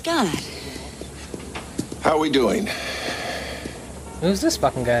testify. Scott. How are we doing? Who's this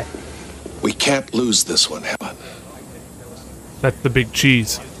fucking guy? We can't lose this one, Helen. That's the big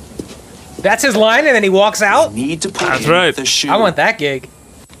cheese. That's his line, and then he walks out? Need to put That's right. the shoe. I want that gig.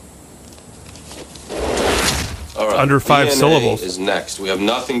 All right. Under 5 DNA syllables. is next. We have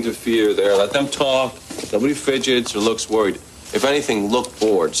nothing to fear there. Let them talk. Nobody fidgets or looks worried. If anything, look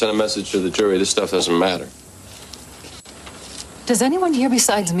bored. Send a message to the jury. This stuff doesn't matter. Does anyone here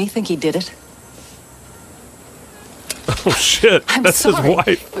besides me think he did it? Oh, shit. I'm That's sorry, his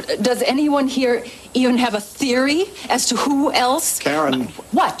wife. but does anyone here even have a theory as to who else? Karen,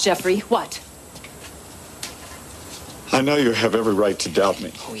 What, Jeffrey? What? I know you have every right to doubt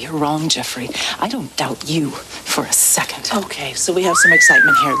me. Oh, you're wrong, Jeffrey. I don't doubt you for a second. Okay, so we have some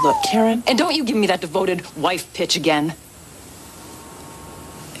excitement here. Look, Karen. And don't you give me that devoted wife pitch again.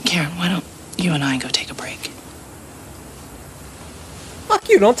 Karen, why don't you and I go take a break? Fuck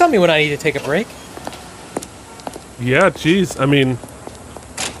you, don't tell me when I need to take a break. Yeah, geez. I mean,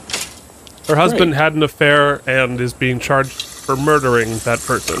 her husband had an affair and is being charged for murdering that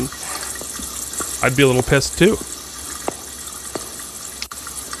person. I'd be a little pissed too.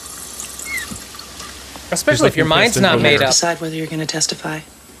 Especially if your mind's not made up. Decide whether you're going to testify.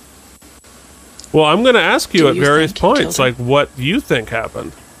 Well, I'm going to ask you Do at you various think he killed points, him? like, what you think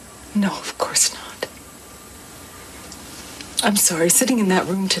happened. No, of course not. I'm sorry, sitting in that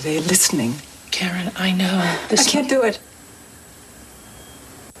room today, listening. Karen, I know. I can't do it.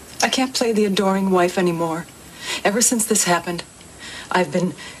 I can't play the adoring wife anymore. Ever since this happened, I've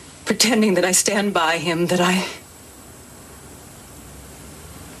been pretending that I stand by him, that I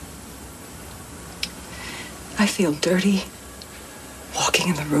feel dirty walking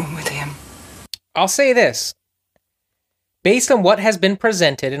in the room with him. I'll say this. Based on what has been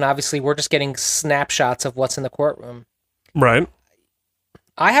presented, and obviously we're just getting snapshots of what's in the courtroom. Right.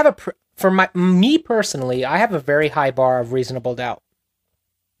 I have me personally, I have a very high bar of reasonable doubt.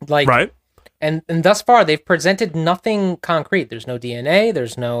 Like, right. And thus far, they've presented nothing concrete. There's no DNA.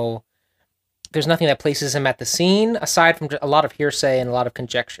 There's nothing that places him at the scene, aside from a lot of hearsay and a lot of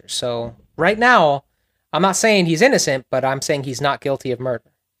conjecture. So right now, I'm not saying he's innocent, but I'm saying he's not guilty of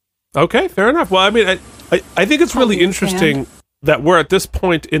murder. Okay, fair enough. Well, I mean, I think it's really interesting that we're at this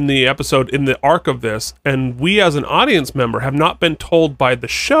point in the episode, in the arc of this, and we as an audience member have not been told by the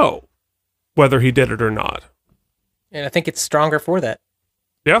show whether he did it or not. And I think it's stronger for that.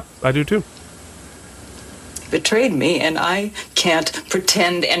 Yeah, I do too. Betrayed me, and I can't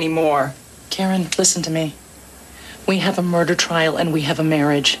pretend anymore. Karen, listen to me. We have a murder trial and we have a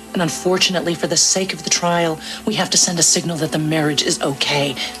marriage. And unfortunately, for the sake of the trial, we have to send a signal that the marriage is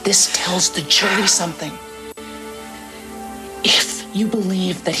okay. This tells the jury something. If you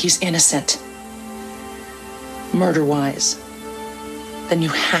believe that he's innocent, murder-wise, then you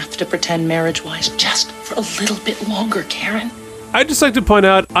have to pretend marriage-wise just for a little bit longer, Karen. I'd just like to point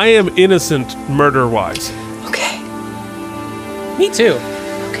out, I am innocent murder-wise. Okay. Me too.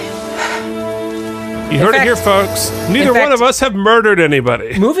 You heard it here, folks. Neither one of us have murdered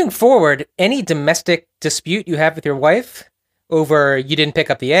anybody. Moving forward, any domestic dispute you have with your wife over you didn't pick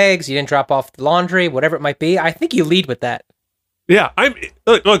up the eggs, you didn't drop off the laundry, whatever it might be, I think you lead with that. Yeah,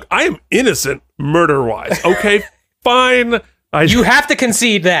 look, I am innocent murder-wise. Okay, fine. You have to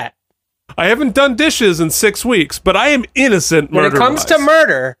concede that. I haven't done dishes in 6 weeks, but I am innocent murder-wise. When it comes to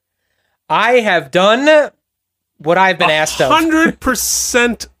murder, I have done what I've been asked of.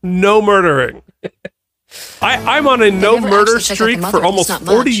 100% no murdering. I'm on a no murder streak for almost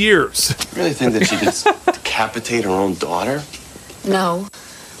 40 years. You really think that she could decapitate her own daughter? No,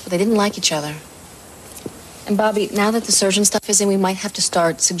 but they didn't like each other. And Bobby, now that the surgeon stuff is in, we might have to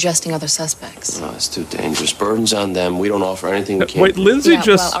start suggesting other suspects. No, it's too dangerous. Burden's on them. We don't offer anything we can't. Wait, Lindsay Yeah,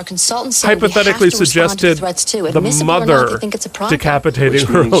 just well, our consultants say we hypothetically have to respond to suggested threats too. the Admissible or not, mother they think it's a problem. decapitating Which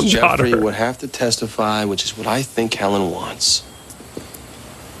her means own Jeffrey daughter. would have to testify, which is what I think Helen wants.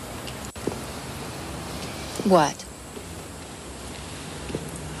 What?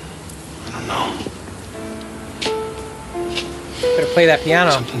 I don't know. Better play that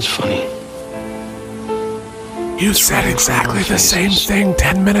piano. Something's funny. You said exactly the same thing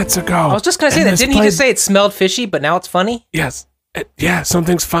 10 minutes ago. I was just gonna say that. Didn't he just say it smelled fishy, but now it's funny? Yes. Yeah,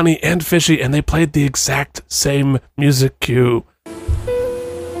 something's funny and fishy, and they played the exact same music cue.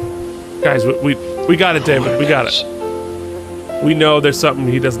 Guys, we got it, David. We got it. We know there's something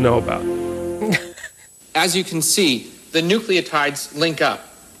he doesn't know about. As you can see, the nucleotides link up.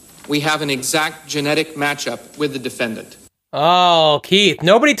 We have an exact genetic matchup with the defendant. Oh, Keith,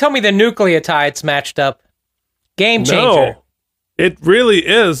 nobody told me the nucleotides matched up. Game changer. No, it really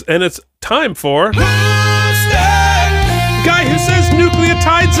is, and it's time for... Guy who says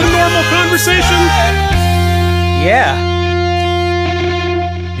nucleotides in normal conversation. Yeah.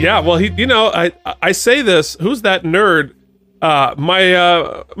 Yeah, well, I say this. Who's that nerd?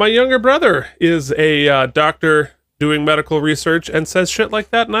 My younger brother is a doctor doing medical research and says shit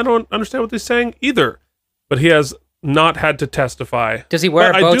like that, and I don't understand what he's saying either. But he has not had to testify. Does he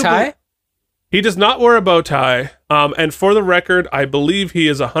wear a bow tie? He does not wear a bow tie. And for the record, I believe he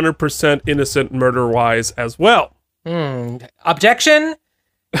is 100% innocent murder-wise as well. Objection?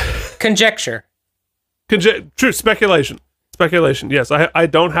 Conjecture. True, speculation. Speculation, yes. I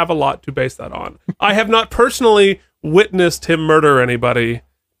don't have a lot to base that on. I have not personally witnessed him murder anybody.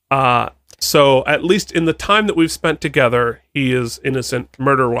 So at least in the time that we've spent together, he is innocent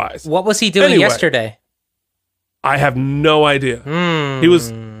murder-wise. What was he doing yesterday? I have no idea. He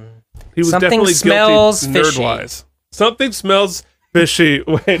was Something definitely smells guilty nerd-wise. Something smells fishy.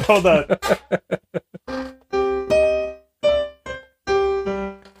 Wait, hold on.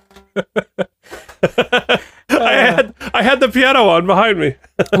 I had the piano on behind me.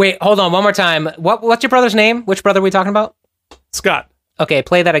 Wait, hold on one more time. What's your brother's name? Which brother are we talking about? Scott. Okay,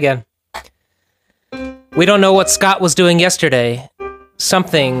 play that again. We don't know what Scott was doing yesterday.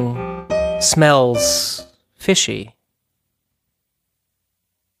 Something smells fishy.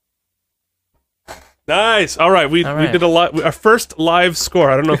 Nice. All right, we did our first live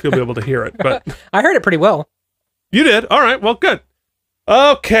score. I don't know if you'll be able to hear it, but I heard it pretty well. You did. All right. Well, good.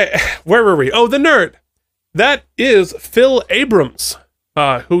 Okay, where were we? Oh, the nerd. That is Phil Abrams,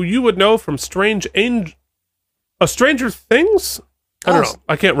 who you would know from Stranger Things. I don't know.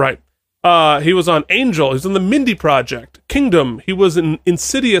 I can't write. He was on Angel. He was on the Mindy Project, Kingdom. He was in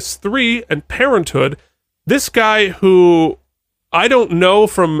Insidious 3 and Parenthood. This guy who I don't know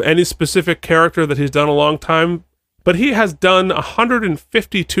from any specific character that he's done a long time, but he has done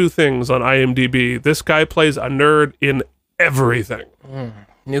 152 things on IMDb. This guy plays a nerd in everything.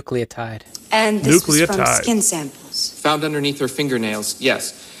 Nucleotide. And this was from skin samples. Found underneath her fingernails,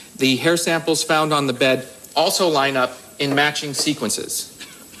 yes. The hair samples found on the bed also line up in matching sequences.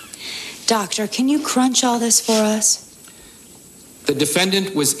 Doctor, can you crunch all this for us? The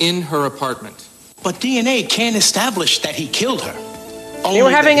defendant was in her apartment. But DNA can't establish that he killed her. They were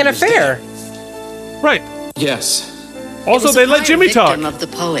having an affair. Right. Yes. Also, they let Jimmy talk. Of the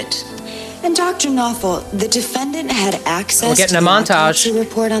poet. And Dr. Knoffel, the defendant had access We're getting to a the montage. autopsy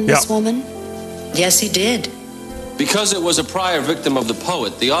report on this woman? Yes, he did. Because it was a prior victim of the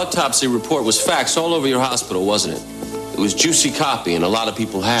poet, the autopsy report was faxed all over your hospital, wasn't it? It was juicy copy, and a lot of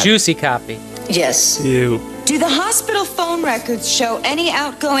people had it. Juicy copy. Yes. You. Do the hospital phone records show any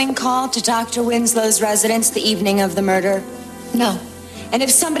outgoing call to Dr. Winslow's residence the evening of the murder? No. And if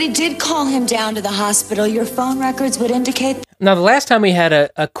somebody did call him down to the hospital, your phone records would indicate... Now, the last time we had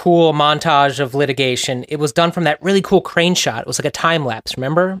a cool montage of litigation, it was done from that really cool crane shot. It was like a time lapse,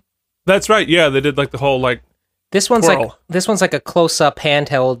 remember? That's right. Yeah, they did like the whole This one's twirl. like a close-up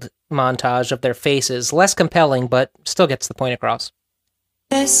handheld montage of their faces. Less compelling, but still gets the point across.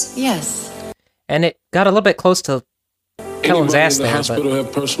 Yes. And it got a little bit close to Helen's ass in the there. hospital But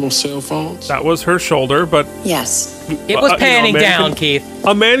have personal cell phones? That was her shoulder, but yes, it was panning down, Keith.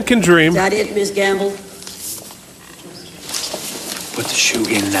 A man can dream. Is that it, Miss Gamble? Put the shoe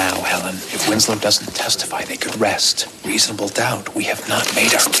in now, Helen. If Winslow doesn't testify, they could rest. Reasonable doubt. We have not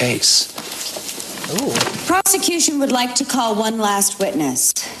made our case. Ooh. Prosecution would like to call one last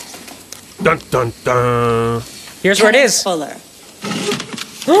witness. Dun, dun, dun. Here's where it is. Fuller.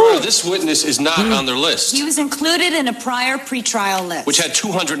 This witness is not on their list, He was included in a prior pretrial list. which had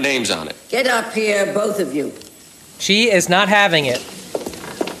 200 names on it. Get up here, both of you. She is not having it.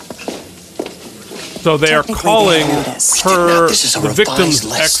 So they are Technically, calling they have notice. her, This is a the revised victim's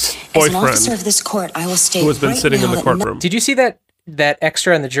list. As an officer ex-boyfriend, of this court, I will state who has been right sitting in now the that no- courtroom. Did you see that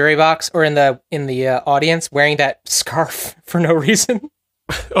extra in the jury box or in the audience wearing that scarf for no reason?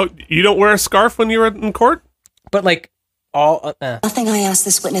 Oh, you don't wear a scarf when you're in court? But like all Nothing I ask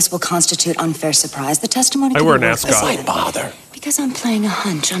this witness will constitute unfair surprise. The testimony. I can wear be an worth ascot. listening. Why bother? Because I'm playing a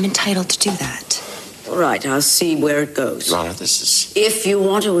hunch. I'm entitled to do that. All right, I'll see where it goes. Your Honor, this is... If you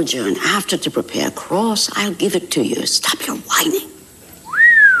want to adjourn after to prepare cross, I'll give it to you. Stop your whining.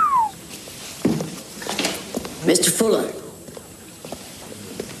 Mr. Fuller.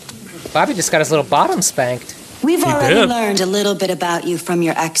 Bobby just got his little bottom spanked. We've already did. learned a little bit about you from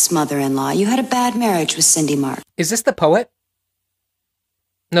your ex-mother-in-law. You had a bad marriage with Cindy Mark. Is this the poet?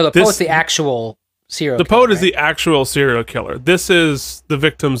 No, the This- poet's the actual serial The killer, poet is right? the actual serial killer. This is the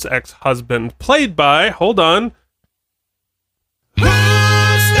victim's ex-husband, played by, hold on.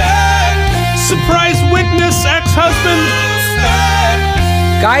 Surprise witness, ex-husband.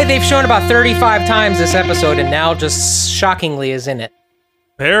 Guy they've shown about 35 times this episode and now just shockingly is in it.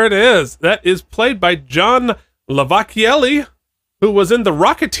 There it is. That is played by John Lavacchielli, who was in The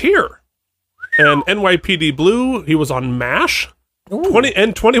Rocketeer and NYPD Blue. He was on MASH.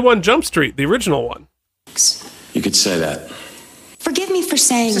 21 Jump Street, the original one. You could say that. Forgive me for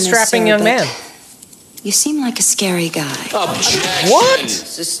saying He's a this, strapping sir, young but man. You seem like a scary guy. What?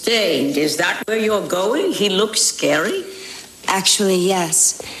 Sustained. Is that where you're going? He looks scary. Actually,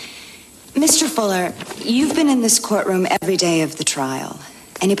 yes. Mr. Fuller, you've been in this courtroom every day of the trial.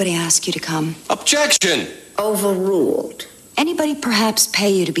 Anybody ask you to come? Objection! Overruled. Anybody perhaps pay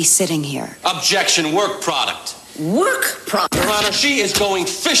you to be sitting here? Objection, work product. Work product? Your Honor, she is going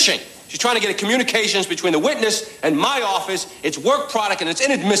fishing. She's trying to get a communications between the witness and my office. It's work product and it's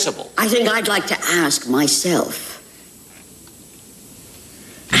inadmissible. I think I'd like to ask myself.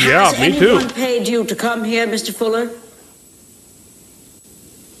 Yeah, Has me too. anyone paid you to come here, Mr. Fuller?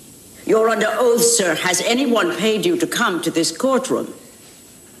 You're under oath, sir. Has anyone paid you to come to this courtroom?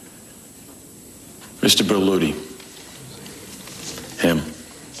 Mr. Berluti. Him.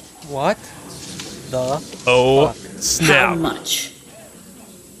 What the Oh, fuck? How snap. much?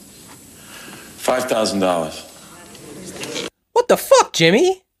 $5,000. What the fuck,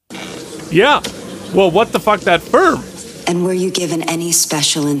 Jimmy? Yeah. Well, what the fuck, that firm? And were you given any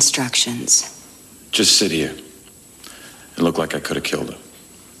special instructions? Just sit here. It looked like I could have killed her.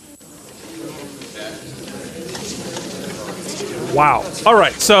 Wow. All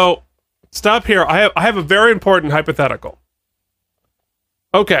right, so stop here. I have a very important hypothetical.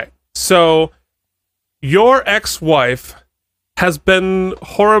 Okay, so your ex-wife has been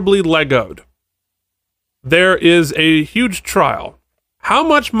horribly Legoed. There is a huge trial. How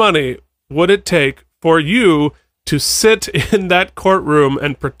much money would it take for you to sit in that courtroom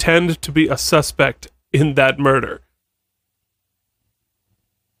and pretend to be a suspect in that murder?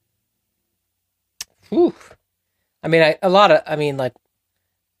 Whew. I mean, like,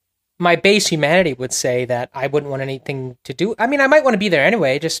 my base humanity would say that I wouldn't want anything to do. I mean, I might want to be there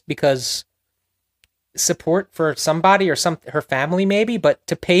anyway, just because support for somebody or her family maybe, but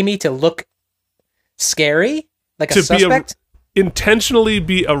to pay me to look scary, like a suspect? Intentionally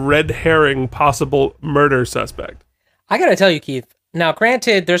be a red herring possible murder suspect. I gotta tell you, Keith. Now,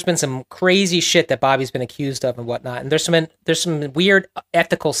 granted, there's been some crazy shit that Bobby's been accused of and whatnot, and there's some weird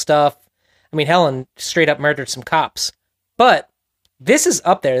ethical stuff. I mean, Helen straight up murdered some cops, but this is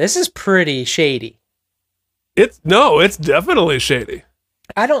up there. This is pretty shady. It's definitely shady.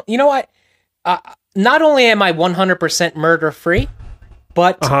 You know what? Not only am I 100% murder free,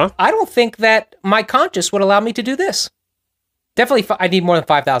 but I don't think that my conscience would allow me to do this. Definitely, I need more than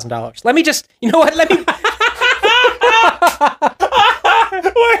 $5,000. Let me just, you know what? Let me.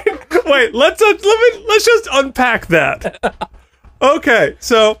 Wait. Let's just unpack that. Okay,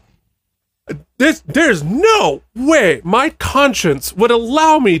 so there's no way my conscience would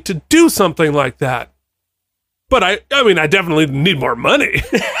allow me to do something like that. But I mean, I definitely need more money.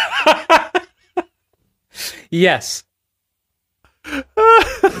 Yes.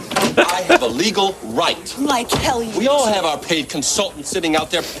 I have a legal right. Like hell you We all have our paid consultants sitting out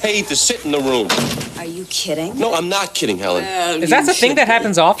there paid to sit in the room. Are you kidding? No, I'm not kidding, Helen. Is that the thing that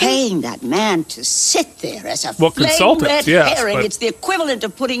happens often? Paying that man to sit there as a Well, flame consultants, red yes, herring. but- It's the equivalent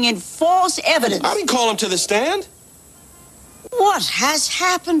of putting in false evidence. I didn't call him to the stand. What has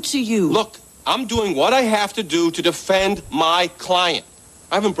happened to you? Look, I'm doing what I have to do to defend my client.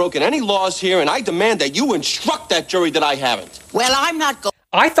 I haven't broken any laws here, and I demand that you instruct that jury that I haven't. Well, I'm not going.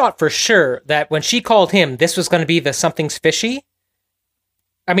 I thought for sure that when she called him, this was going to be the something's fishy.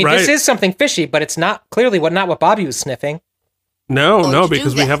 I mean, this Right. is something fishy, but it's not clearly not what Bobby was sniffing. No,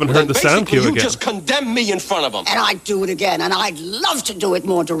 because we haven't heard the sound cue you again. just condemn me in front of them. And I'd do it again, and I'd love to do it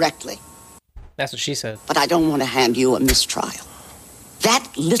more directly. That's what she said. But I don't want to hand you a mistrial. That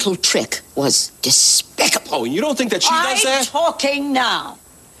little trick was despicable. Oh, you don't think that she does that? I'm talking now.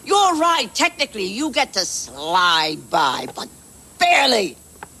 You're right. Technically, you get to slide by, but barely.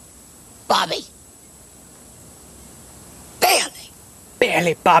 Bobby. Barely.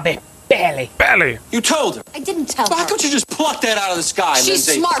 Barely, Bobby. Barely. You told her. I didn't tell her. Why couldn't you just pluck that out of the sky, She's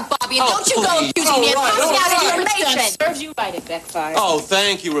Lindsay? smart, Bobby, and don't you go please. accusing me of All coming out of your right. nation. Serves you right, it backfired. Oh,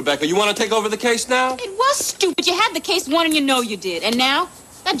 thank you, Rebecca. You want to take over the case now? It was stupid. You had the case won and you know you did. And now,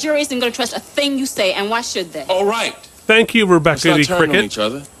 that jury isn't going to trust a thing you say, and why should they? All right. Thank you, Let's Rebecca not the turn on Cricket. each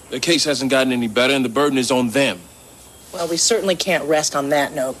other. The case hasn't gotten any better, and the burden is on them. Well, we certainly can't rest on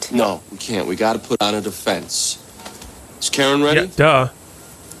that note. No, we can't. We got to put on a defense. Is Karen ready? Yeah, duh.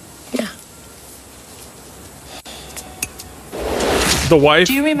 The wife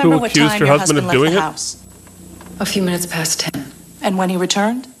Do you remember who what accused time her your husband of husband doing left the it? house? A few minutes past 10. And when he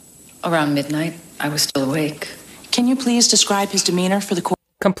returned? Around midnight, I was still awake. Can you please describe his demeanor for the court?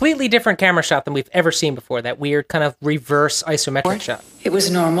 Completely different camera shot than we've ever seen before. That weird kind of reverse isometric shot. It was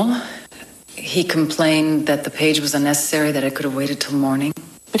normal. He complained that the page was unnecessary, that it could have waited till morning.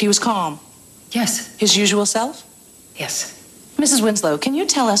 But he was calm. Yes. His usual self? Yes. Mrs. Winslow, can you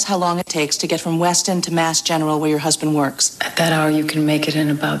tell us how long it takes to get from Weston to Mass General where your husband works? At that hour, you can make it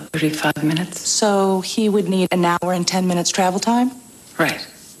in about 35 minutes. So he would need an hour and 10 minutes travel time? Right.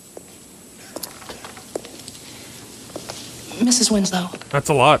 Mrs. Winslow, That's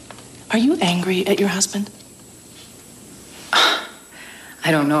a lot. are you angry at your husband? I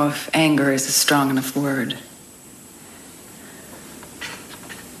don't know if anger is a strong enough word.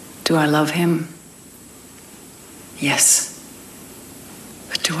 Do I love him? Yes.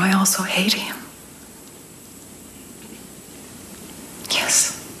 But do I also hate him?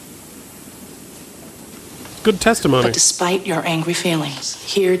 Yes. Good testimony. But despite your angry feelings,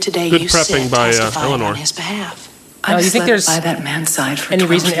 here today Good you prepping sit by, testifying Eleanor. on his behalf. You think slept there's by that man's side for any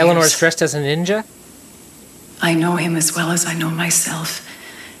 12 reason years. Eleanor's dressed as a ninja? I know him as well as I know myself.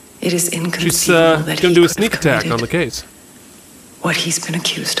 It is She's inconceivable that going to he do a could sneak have attack committed on the case. what he's been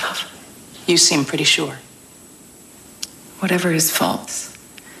accused of. You seem pretty sure. Whatever his faults,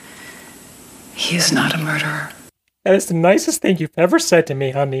 he is not a murderer. That is the nicest thing you've ever said to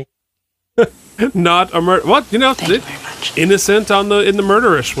me, honey. Not a murder. What? You know, innocent in the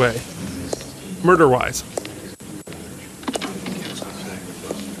murderish way. Murder-wise.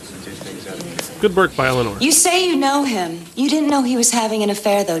 Good work by Eleanor. You say you know him. You didn't know he was having an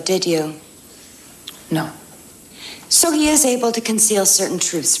affair, though, did you? No. So he is able to conceal certain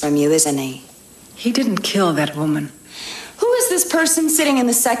truths from you, isn't he? He didn't kill that woman. Who is this person sitting in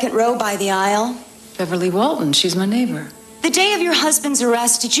the second row by the aisle? Beverly Walton. She's my neighbor. The day of your husband's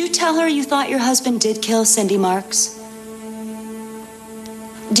arrest, did you tell her you thought your husband did kill Cindy Marks?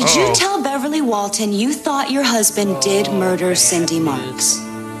 Did you tell Beverly Walton you thought your husband did murder Cindy Marks?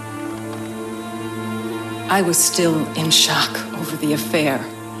 I was still in shock over the affair.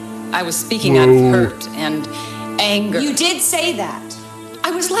 I was speaking out of hurt and anger. You did say that.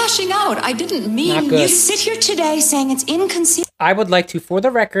 I was lashing out. I didn't mean... Not good. You sit here today saying it's inconceivable. I would like to, for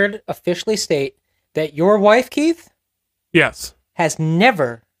the record, officially state that your wife, Keith, Yes. has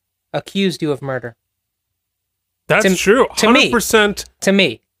never accused you of murder. That's true. To me. 100% To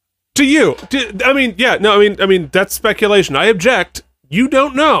me. to you. I mean, that's speculation. I object. You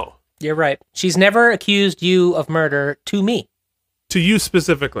don't know. You're right. She's never accused you of murder to me. To you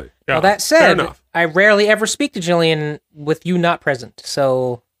specifically. Yeah, Well, that fair said, enough. I rarely ever speak to Jillian with you not present,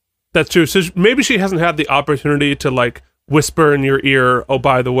 so... That's true. So maybe she hasn't had the opportunity to, like, whisper in your ear, oh,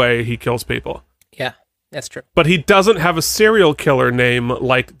 by the way, he kills people. Yeah, that's true. But he doesn't have a serial killer name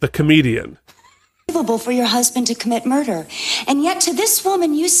like the comedian. For your husband to commit murder. And yet to this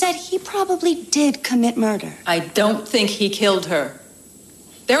woman, you said he probably did commit murder. I don't think he killed her.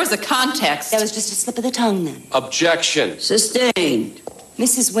 There was a context. That was just a slip of the tongue, then. Objection. Sustained.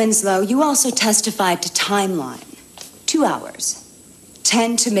 Mrs. Winslow, you also testified to timeline. 2 hours.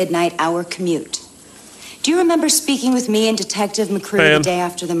 10 to midnight, hour commute. Do you remember speaking with me and Detective McCrew the day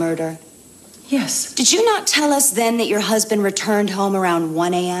after the murder? Yes. Did you not tell us then that your husband returned home around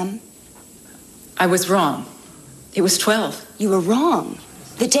 1 a.m.? I was wrong. It was 12. You were wrong.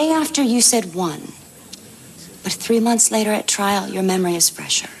 The day after you said 1. But 3 months later at trial, your memory is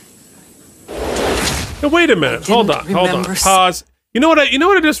fresher. Now, wait a minute. Hold on. Pause. You know what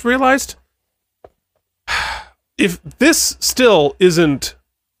I just realized? If this still isn't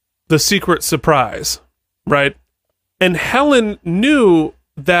the secret surprise, right? And Helen knew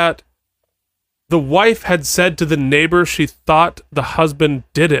that the wife had said to the neighbor she thought the husband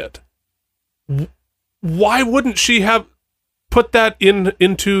did it. Why wouldn't she have put that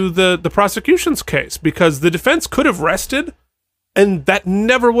into the prosecution's case? Because the defense could have rested, and that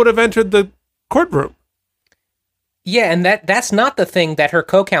never would have entered the courtroom. Yeah, and that's not the thing that her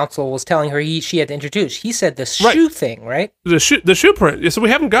co-counsel was telling her she had to introduce. He said the shoe thing, right? The shoe print. So we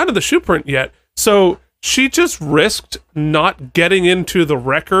haven't gotten to the shoe print yet. So she just risked not getting into the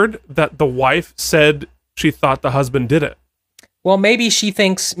record that the wife said she thought the husband did it. Well, maybe she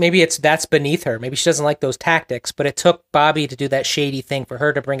thinks that's beneath her. Maybe she doesn't like those tactics, but it took Bobby to do that shady thing for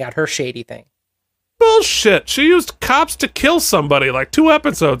her to bring out her shady thing. Bullshit. She used cops to kill somebody like 2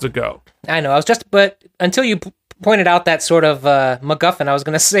 episodes ago. I know. But until you pointed out that sort of MacGuffin, I was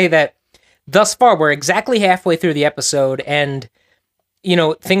going to say that thus far we're exactly halfway through the episode, and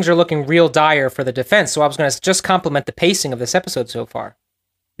things are looking real dire for the defense. So I was going to just compliment the pacing of this episode so far.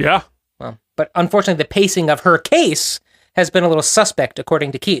 Yeah. Well, but unfortunately, the pacing of her case has been a little suspect,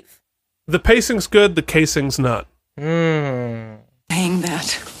 according to Keith. The pacing's good, the casing's not. Saying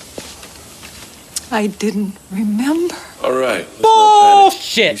that, I didn't remember. All right.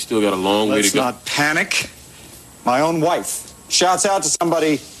 Bullshit. We still got a long way to Let's go. not panic. My own wife shouts out to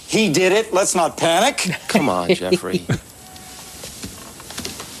somebody, he did it, let's not panic. Come on, Jeffrey.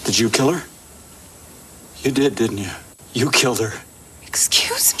 Did you kill her? You did, didn't you? You killed her.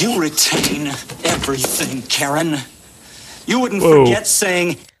 Excuse me? You retain everything, Karen. You wouldn't forget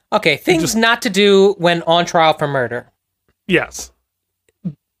saying... Okay, things not to do when on trial for murder. Yes.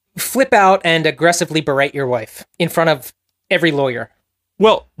 Flip out and aggressively berate your wife in front of every lawyer.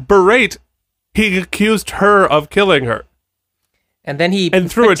 Well, berate, he accused her of killing her. And then he...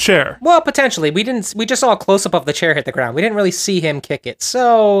 And threw a chair. Well, potentially. We just saw a close-up of the chair hit the ground. We didn't really see him kick it,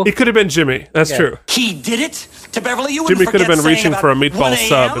 so... It could have been Jimmy. That's true. He did it? To Beverly, you Jimmy could have been reaching for a about meatball 1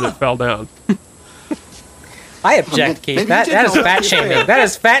 sub and a.m.? it fell down. I object, Keith. maybe That you did is know. fat shaming. That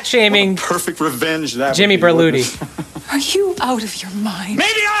is fat shaming. Perfect revenge that Jimmy would be, wouldn't Berluti. Are you out of your mind?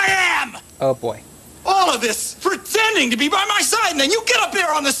 Maybe I am! Oh, boy. All of this pretending to be by my side, and then you get up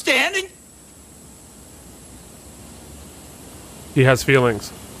there on the stand and... He has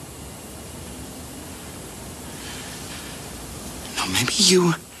feelings. No,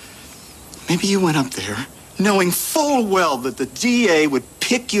 maybe you went up there knowing full well that the DA would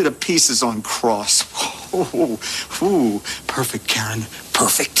pick you to pieces on cross. Ooh, perfect, Karen.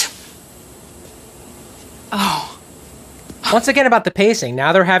 Perfect. Oh. Once again about the pacing.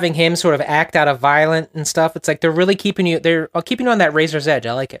 Now they're having him sort of act out of violent and stuff. It's like they're really keeping you on that razor's edge.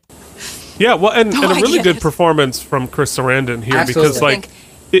 I like it. Yeah, well, and a I really get good it. performance from Chris Sarandon here Absolutely.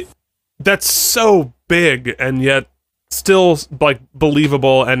 because that's so big and yet still like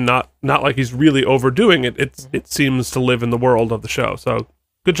believable and not like he's really overdoing it. It seems to live in the world of the show. So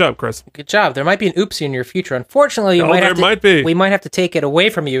good job, Chris. Good job. There might be an oopsie in your future. Unfortunately, we might have to take it away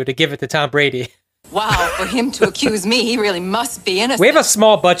from you to give it to Tom Brady. Wow, for him to accuse me, he really must be innocent. We have a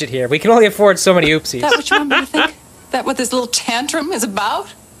small budget here. We can only afford so many oopsies. Is that what you want me to think? That what this little tantrum is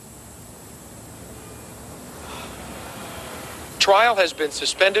about? Trial has been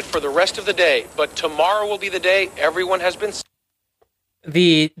suspended for the rest of the day, but tomorrow will be the day everyone has been...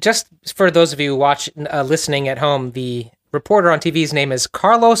 Just for those of you listening at home, the reporter on TV's name is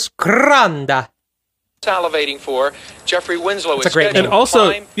Carlos Granda. salivating for. Jeffrey Winslow is It's a great scheduled And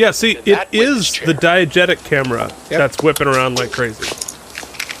also, to yeah, see, climb it that witness is chair. the diegetic camera that's whipping around like crazy.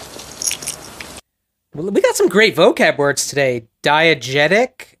 We got some great vocab words today.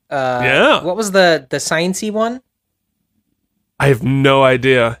 Diegetic. Yeah. What was the sciencey one? I have no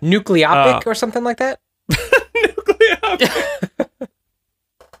idea. Nucleopic or something like that?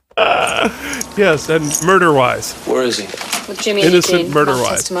 Yes, and murder-wise. Where is he? With Jimmy Innocent 18,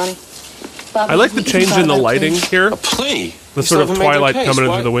 murder-wise. testimony. I like the change in the lighting here. A plea? The You sort of still haven't made your twilight case. coming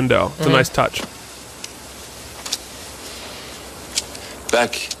Why- into the window. It's a nice touch.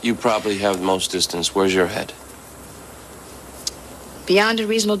 Beck, you probably have the most distance. Where's your head? Beyond a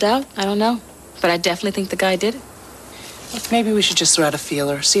reasonable doubt, I don't know. But I definitely think the guy did it. Look, maybe we should just throw out a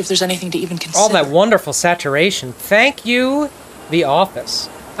feeler, see if there's anything to even consider. All that wonderful saturation. Thank you, The Office.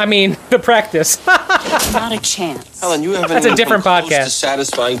 I mean, The Practice. Not a chance. Helen, you haven't That's a even different come close podcast. to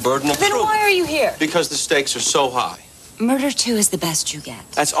satisfying burden of Then proof. why are you here? Because the stakes are so high. Murder 2 is the best you get.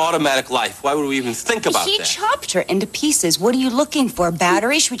 That's automatic life. Why would we even think about He that? chopped her into pieces. What are you looking for?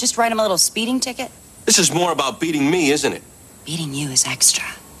 Battery? Should we just write him a little speeding ticket? This is more about beating me, isn't it? Beating you is extra.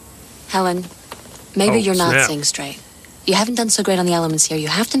 Helen, maybe Oh, you're not snap. seeing straight. You haven't done so great on the elements here. You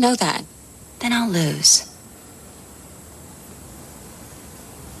have to know that. Then I'll lose.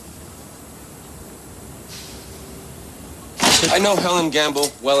 I know Helen Gamble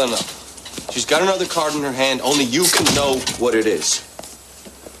well enough. She's got another card in her hand. Only you can know what it is.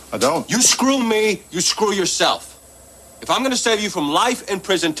 I don't. You screw me, you screw yourself. If I'm going to save you from life in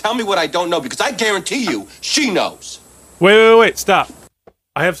prison, tell me what I don't know, because I guarantee you she knows. Wait, stop.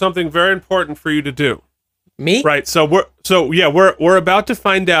 I have something very important for you to do. Me? Right. So we're about to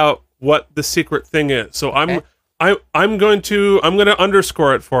find out what the secret thing is. So I'm going to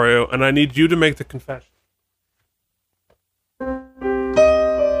underscore it for you, and I need you to make the confession.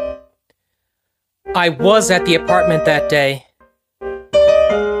 I was at the apartment that day.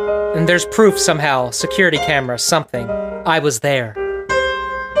 And there's proof somehow. Security camera, something. I was there.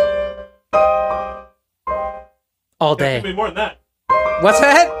 All day. Give me more than that. What's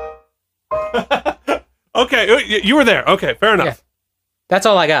that? Okay, you were there. Okay, fair enough. Yeah. That's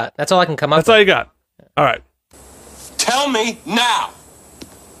all I got. That's all I can come up with. That's all you got. All right. Tell me now.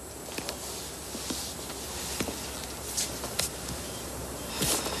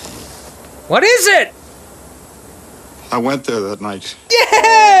 What is it? I went there that night.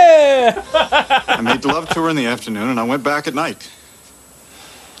 Yeah! I made love to her in the afternoon, and I went back at night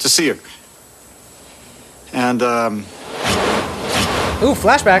to see her. And, ooh,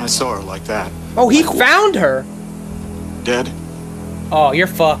 flashback. I saw her like that. Oh, he found her. Dead. Oh, you're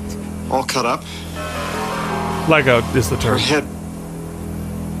fucked. All cut up. Lego is the term. Her head.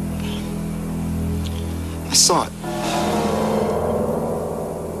 I saw it.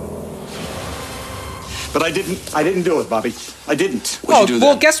 But I didn't do it, Bobby. I didn't. What'd you do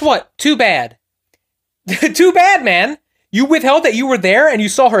well, guess what? Too bad. Too bad, man. You withheld that you were there and you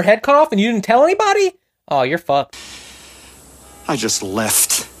saw her head cut off and you didn't tell anybody? Oh, you're fucked. I just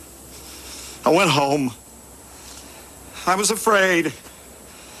left. I went home. I was afraid.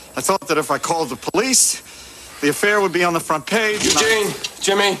 I thought that if I called the police, the affair would be on the front page. Eugene,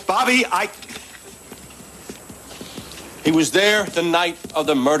 Jimmy. Bobby, He was there the night of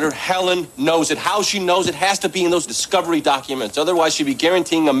the murder. Helen knows it. How she knows it has to be in those discovery documents. Otherwise, she'd be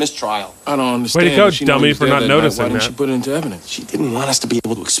guaranteeing a mistrial. I don't understand. Way to go, dummy, for not noticing Why didn't that. she put it into evidence? She didn't want us to be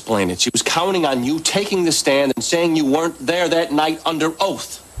able to explain it. She was counting on you taking the stand and saying you weren't there that night under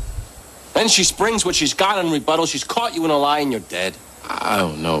oath. Then she springs what she's got in rebuttal. She's caught you in a lie and you're dead. I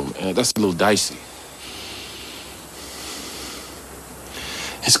don't know, man. That's a little dicey.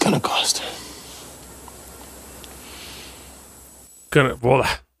 It's gonna cost her. That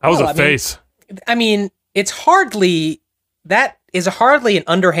was a face. I mean, it's hardly that is hardly an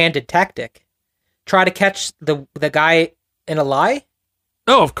underhanded tactic. Try to catch the guy in a lie.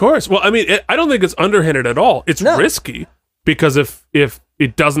 Oh, of course. Well, I mean, I don't think it's underhanded at all. It's risky because if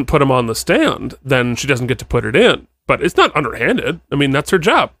it doesn't put him on the stand, then she doesn't get to put it in. But it's not underhanded. I mean, that's her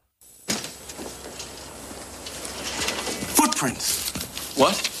job. Footprints.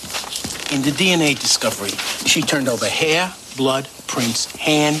 What? In the DNA discovery, she turned over hair, blood, prints,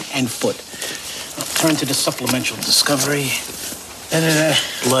 hand, and foot. Turn to the supplemental discovery.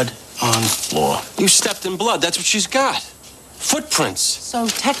 Blood on floor. You stepped in blood. That's what she's got. Footprints. So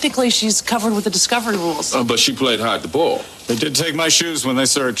technically she's covered with the discovery rules. But she played hide the ball. They did take my shoes when they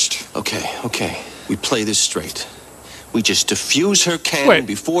searched. Okay. We play this straight. We just defuse her cannon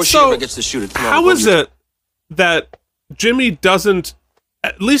before she ever gets to shoot it. How is it that Jimmy doesn't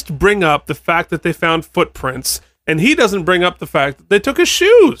at least bring up the fact that they found footprints, and he doesn't bring up the fact that they took his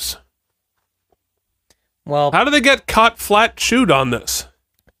shoes? Well, how do they get caught flat-shoed on this?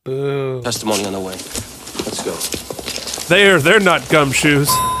 Boo. Testimony on the way. Let's go. They're not gumshoes.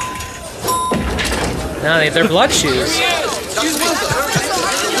 No, they're blood shoes.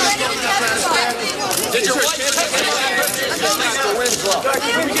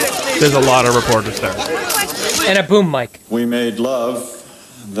 There's a lot of reporters there. And a boom mic. We made love,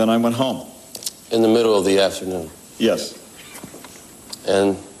 then I went home. In the middle of the afternoon? Yes.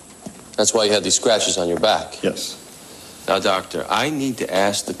 And that's why you had these scratches on your back? Yes. Now, Doctor, I need to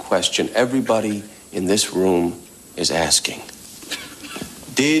ask the question everybody in this room is asking.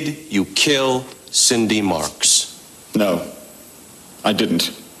 Did you kill Cindy Marks? No, I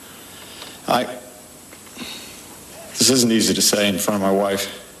didn't. This isn't easy to say in front of my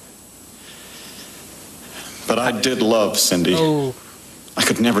wife. But I did love Cindy. Oh. I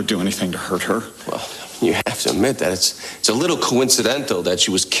could never do anything to hurt her. Well, you have to admit that it's a little coincidental that she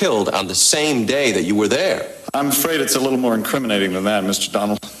was killed on the same day that you were there. I'm afraid it's a little more incriminating than that, Mr.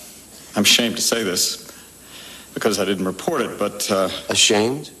 Donald. I'm ashamed to say this because I didn't report it, but...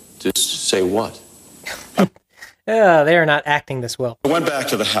 Ashamed? To say what? They are not acting this well. I went back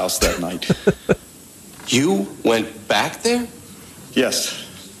to the house that night. You went back there? Yes.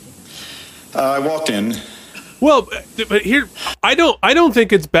 I walked in. Well, but here, I don't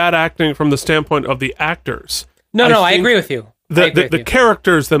think it's bad acting from the standpoint of the actors. No, I agree with you. the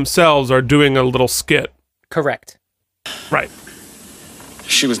characters themselves are doing a little skit. Correct. Right.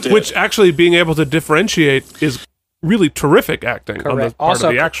 She was dead. Which actually being able to differentiate is really terrific acting on the part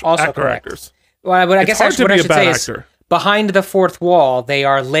of the actors. Well, but I guess hard to what I be a should bad say actor. is behind the fourth wall, they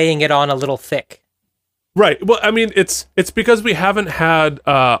are laying it on a little thick. Right. Well, I mean, it's because we haven't had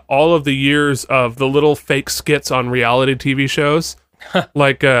all of the years of the little fake skits on reality TV shows,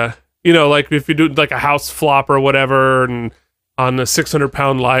 like like if you do like a house flop or whatever, and on the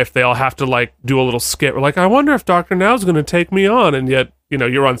 600-Pound Life, they all have to like do a little skit. We're like, I wonder if Dr. Now's going to take me on, and yet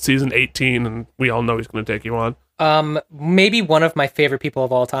you're on season 18, and we all know he's going to take you on. Maybe one of my favorite people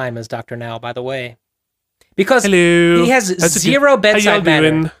of all time is Dr. Now, by the way. Because Hello. he has zero bedside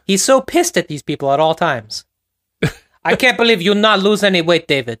manner. He's so pissed at these people at all times. I can't believe you not lose any weight,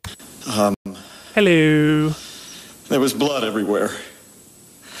 David. Hello. There was blood everywhere.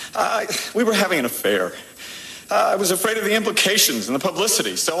 We were having an affair. I was afraid of the implications and the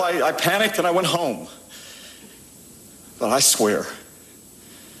publicity, so I panicked and I went home. But I swear,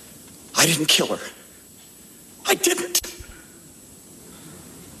 I didn't kill her. I didn't.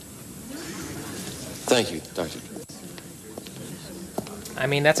 Thank you, Doctor. I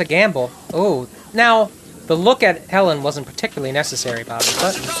mean, that's a gamble. Oh, now, the look at Helen wasn't particularly necessary, Bobby,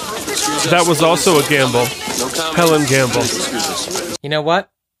 but... That was also a gamble. Helen Gamble. You know what?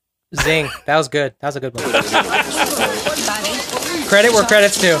 Zing. That was good. That was a good one. Credit where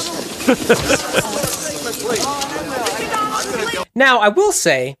credit's due. Now, I will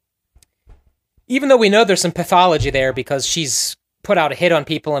say, even though we know there's some pathology there because she's put out a hit on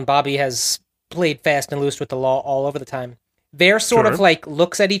people and Bobby has played fast and loose with the law all over the time, their sort of like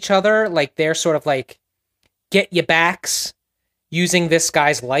looks at each other, like they're sort of like get you backs using this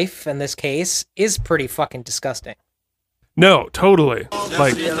guy's life in this case is pretty fucking disgusting. No, totally.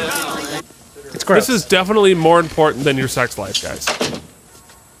 Like, it's gross. This is definitely more important than your sex life, guys.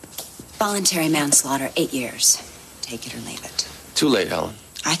 Voluntary manslaughter, 8 years. Take it or leave it. Too late, Helen.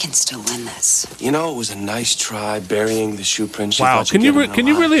 I can still win this. You know, it was a nice try burying the shoe print. Wow, can you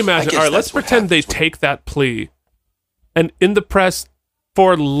really imagine? All right, let's pretend they take that plea, and in the press,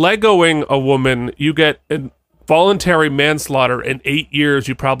 for Legoing a woman, you get a voluntary manslaughter. In 8 years,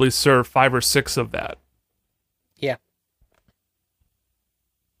 you probably serve 5 or 6 of that. Yeah.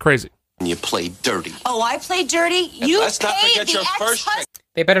 Crazy. And you played dirty. Oh, I played dirty? You let's not paid forget the your first trick.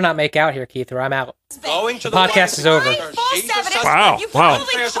 They better not make out here, Keith, or I'm out. Going to the podcast is over. Wow, wow.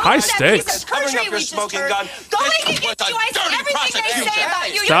 High stakes. Covering up your smoking gun. Going against you, I said everything they say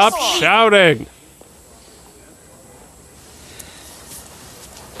about you. Stop shouting.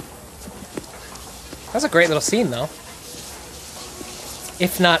 That's a great little scene, though.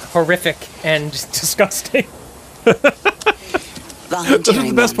 If not horrific and disgusting. Voluntary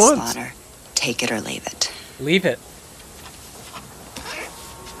the best ones. manslaughter. Take it or leave it. Leave it.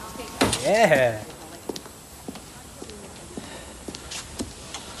 Yeah.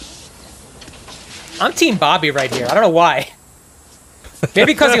 I'm Team Bobby right here. I don't know why.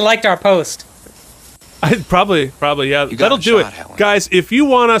 Maybe because he liked our post. Probably, yeah. That'll do it. Helen. Guys, if you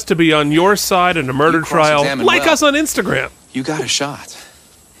want us to be on your side in a murder trial, cross-examined like well. us on Instagram. You got a shot.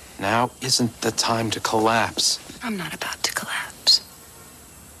 Now isn't the time to collapse. I'm not about to collapse.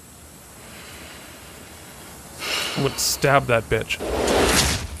 I would stab that bitch.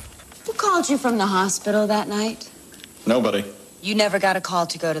 Who called you from the hospital that night? Nobody. You never got a call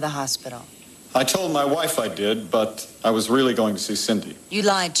to go to the hospital. I told my wife I did, but I was really going to see Cindy. You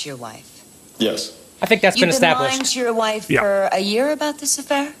lied to your wife. Yes, I think that's been You've been established. lying to your wife Yeah. for a year about this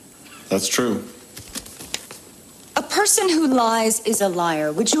affair? that's true. A person who lies is a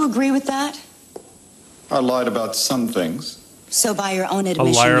liar. Would you agree with that? I lied about some things. So by your own A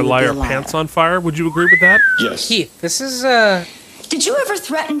admission, liar, you would be liar, a liar. pants on fire. Would you agree with that? Yes. Keith, this is Did you ever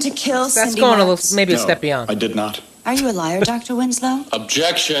threaten to kill that's Cindy going Marks? maybe a No, step beyond. I did not. Are you a liar, Dr. Winslow?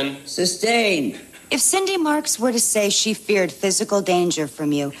 Objection. Sustained. If Cindy Marks were to say she feared physical danger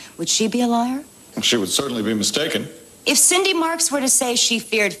from you, would she be a liar? She would certainly be mistaken. If Cindy Marks were to say she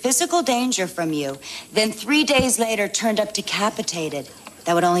feared physical danger from you, then 3 days later turned up decapitated,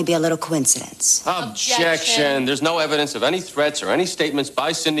 that would only be a little coincidence. Objection. There's no evidence of any threats or any statements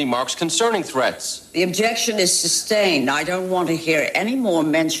by Cindy Marks concerning threats. The objection is sustained. I don't want to hear any more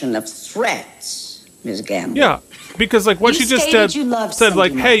mention of threats, Ms. Gamble. Yeah, because like what You she just stated said, you loved said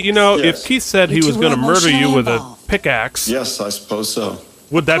like, Cindy hey, you know, Yes. if Keith said he You was two going to were murder you emotionally with a involved. pickaxe, Yes, I suppose so.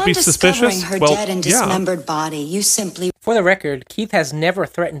 would that be Upon discovering suspicious? her Well, dead and yeah. dismembered body, you simply... For the record, Keith has never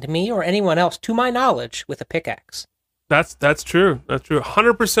threatened me or anyone else, to my knowledge, with a pickaxe. That's true. That's true.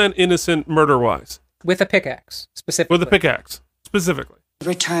 100% innocent murder-wise. With a pickaxe, specifically. With a pickaxe, specifically.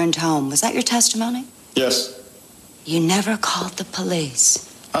 returned home. Was that your testimony? Yes. You never called the police.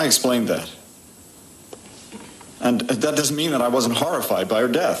 I explained that. And that doesn't mean that I wasn't horrified by her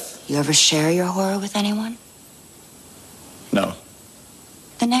death. You ever share your horror with anyone? No.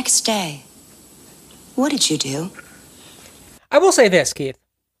 The next day, what did you do? I will say this, Keith.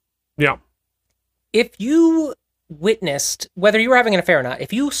 Yeah. If you witnessed, whether you were having an affair or not,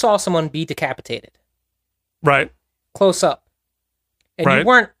 if you saw someone be decapitated, right, close up, and right, you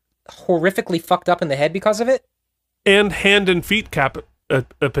weren't horrifically fucked up in the head because of it, and hand and feet decapitate,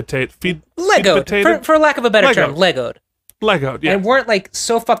 Legoed, for lack of a better term, Legoed, yeah, and weren't like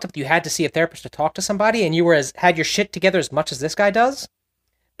so fucked up that you had to see a therapist to talk to somebody, and you were had your shit together as much as this guy does.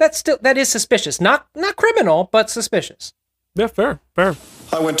 That is suspicious. Not criminal, but suspicious. Yeah, fair. I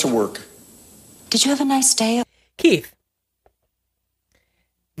went to work. Did you have a nice day? Keith.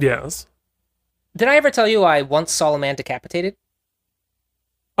 Yes. Did I ever tell you I once saw a man decapitated?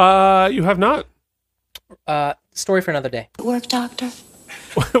 You have not. Story for another day. Work, doctor?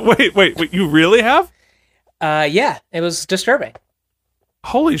 wait, you really have? Yeah, it was disturbing.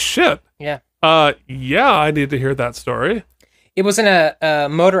 Holy shit. Yeah. Yeah, I need to hear that story. It was in a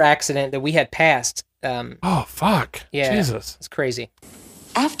motor accident that we had passed. Oh, fuck. Yeah. Jesus. It's crazy.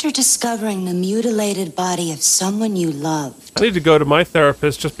 After discovering the mutilated body of someone you loved, I need to go to my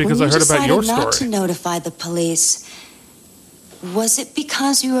therapist just because I heard about your when you decided not story. to notify the police, was it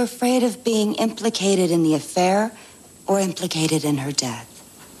because you were afraid of being implicated in the affair or implicated in her death?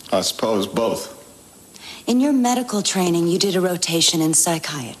 I suppose both. In your medical training, you did a rotation in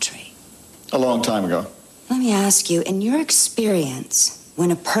psychiatry. A long time ago. Let me ask you, in your experience, when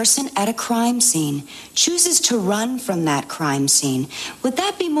a person at a crime scene chooses to run from that crime scene, would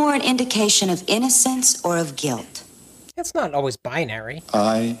that be more an indication of innocence or of guilt? It's not always binary.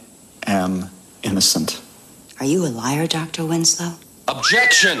 I am innocent. Are you a liar, Dr. Winslow?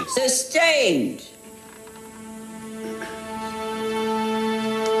 Objection! Sustained.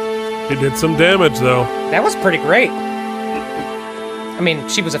 He did some damage, though. That was pretty great. I mean,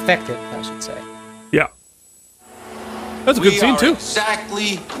 she was effective, I should say. Yeah. That's a good scene, too.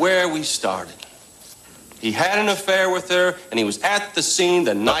 Exactly where we started. He had an affair with her, and he was at the scene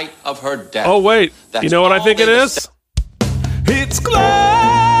the night of her death. Oh, wait. That's you know what I think it is? It's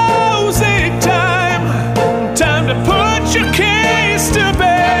closing time. Time to put your case to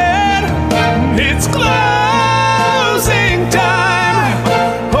bed. It's closing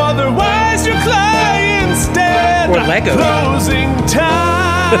time. Otherwise, your client's dead. Or Lego. Closing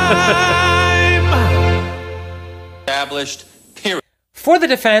time. Established, period. For the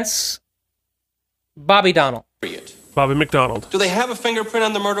defense, Bobby Donnell. Bobby McDonald. Do they have a fingerprint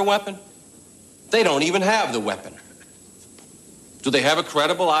on the murder weapon? They don't even have the weapon. Do they have a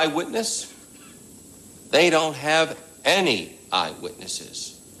credible eyewitness? They don't have any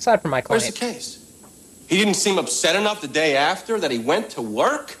eyewitnesses. Aside from my client. Where's the case? He didn't seem upset enough the day after that he went to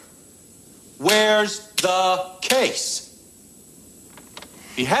work? Where's the case?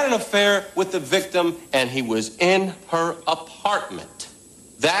 He had an affair with the victim, and he was in her apartment.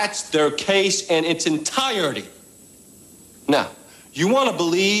 That's their case in its entirety. Now, you want to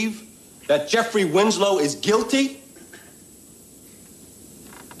believe that Jeffrey Winslow is guilty?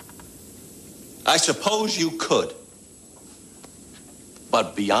 I suppose you could.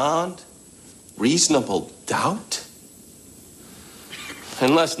 But beyond reasonable doubt?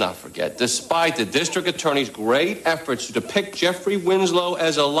 And let's not forget, despite the district attorney's great efforts to depict Jeffrey Winslow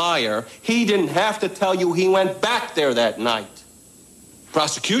as a liar, he didn't have to tell you he went back there that night.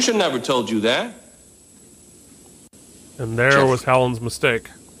 Prosecution never told you that. And there was Helen's mistake.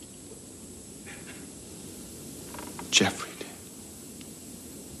 Jeffrey did.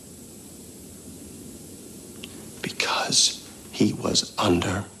 Because he was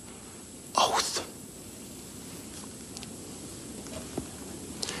under oath.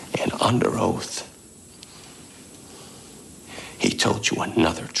 And under oath, he told you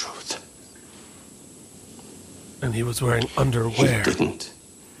another truth. And he was wearing underwear. He didn't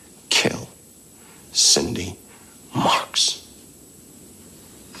kill Cindy Marks.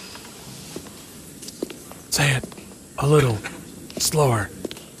 Say it a little slower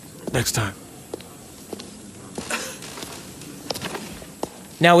next time.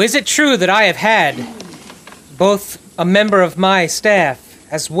 Now, is it true that I have had both a member of my staff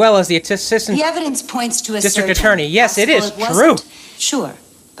as well as the assistant The evidence points to a district surgeon. attorney? Yes, it is Possible true. wasn't. Sure,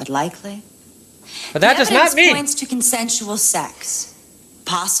 but likely. But that does not The mean. evidence points to consensual sex.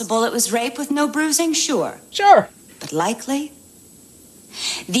 Possible it was rape with no bruising? Sure. Sure. But likely?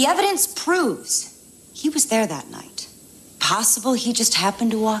 The evidence proves he was there that night. Possible he just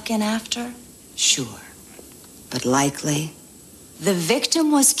happened to walk in after? Sure. But likely? The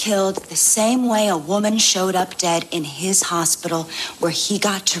victim was killed the same way a woman showed up dead in his hospital where he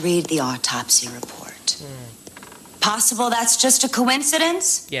got to read the autopsy report. Possible that's just a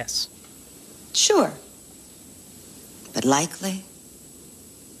coincidence? Yes. Sure. But likely?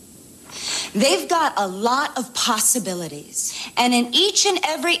 They've got a lot of possibilities. And in each and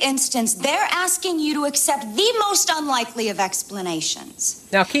every instance, they're asking you to accept the most unlikely of explanations.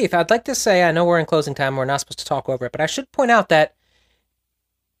 Now, Keith, I'd like to say, I know we're in closing time, we're not supposed to talk over it, but I should point out that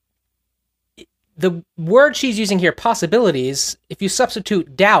the word she's using here, possibilities, if you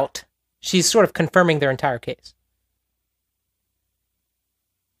substitute doubt, she's sort of confirming their entire case.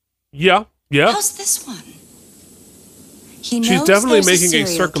 Yeah. How's this one? He She's knows definitely there's making a serial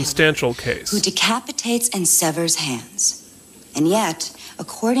circumstantial killer case. who decapitates and severs hands. And yet,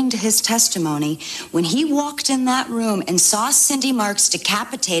 according to his testimony, when he walked in that room and saw Cindy Marks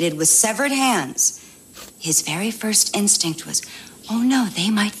decapitated with severed hands, his very first instinct was, oh no,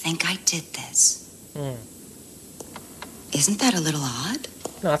 they might think I did this. Isn't that a little odd?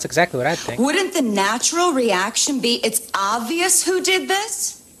 No, that's exactly what I'd think. Wouldn't the natural reaction be, it's obvious who did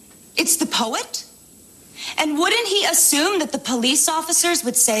this? It's the poet? And wouldn't he assume that the police officers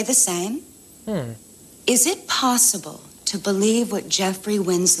would say the same? Is it possible to believe what Jeffrey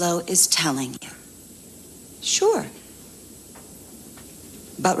Winslow is telling you? Sure.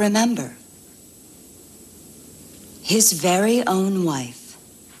 But remember, his very own wife,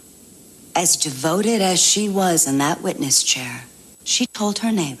 as devoted as she was in that witness chair, she told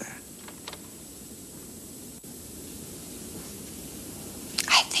her neighbor,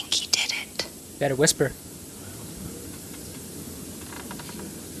 I think he did it. Better whisper.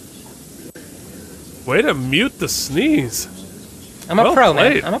 Way to mute the sneeze. I'm a Well pro,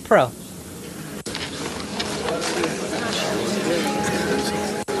 played. man. I'm a pro.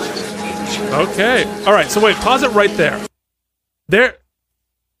 Okay. All right. So wait, pause it right there.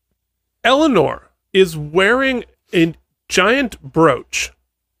 Eleanor is wearing a giant brooch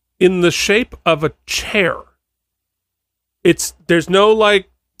in the shape of a chair. There's no like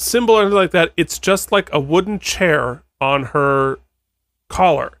symbol or anything like that. It's just like a wooden chair on her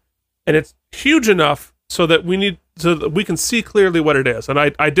collar, and it's huge enough so that we can see clearly what it is. And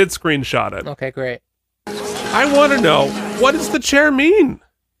I did screenshot it. Okay, great. I want to know, what does the chair mean?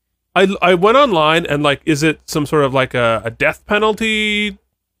 I went online and like, is it some sort of like a death penalty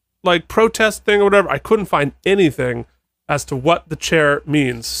like protest thing or whatever? I couldn't find anything as to what the chair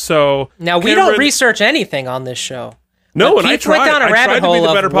means. So now we don't research anything on this show. No, and I Keith went tried. down a I rabbit tried to be hole the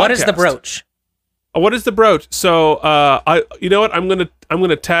of better what is the podcast. brooch? What is the brooch? So you know what? I'm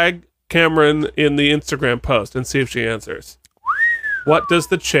gonna tag Cameron in the Instagram post and see if she answers. What does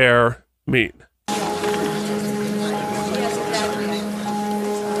the chair mean?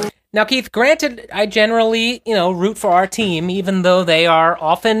 Now, Keith, granted, I generally, root for our team, even though they are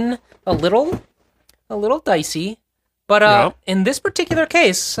often a little dicey. But in this particular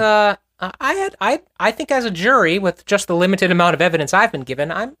case, I think as a jury, with just the limited amount of evidence I've been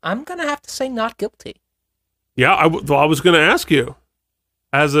given, I'm gonna have to say not guilty. Yeah, I was gonna ask you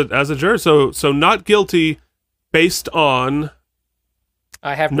as a juror. So not guilty based on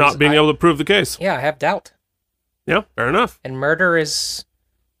I have not being able to prove the case. Yeah, I have doubt. Yeah, fair enough. And murder is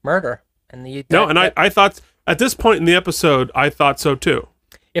murder. And I thought at this point in the episode, I thought so too.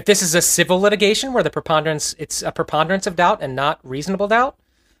 If this is a civil litigation where it's a preponderance of doubt and not reasonable doubt,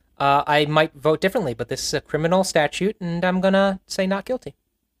 I might vote differently. But this is a criminal statute, and I'm gonna say not guilty.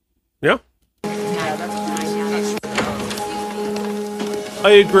 Yeah.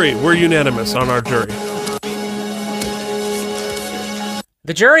 I agree. We're unanimous on our jury.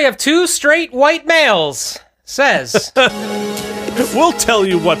 The jury of two straight white males says... We'll tell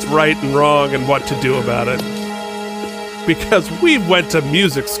you what's right and wrong and what to do about it. Because we went to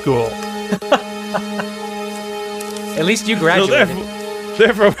music school. At least you graduated. So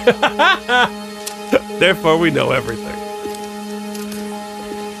therefore we know everything.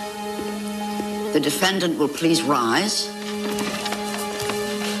 The defendant will please rise.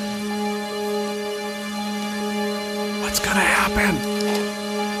 What's gonna happen?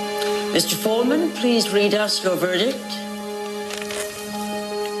 Mr. Foreman, please read us your verdict.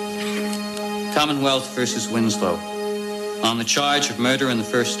 Commonwealth versus Winslow. On the charge of murder in the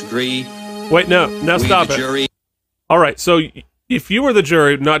first degree. Wait, no. Now stop it. Jury. All right, so if you were the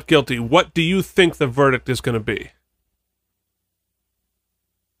jury, not guilty, what do you think the verdict is going to be?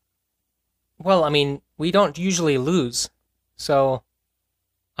 Well, I mean, we don't usually lose, so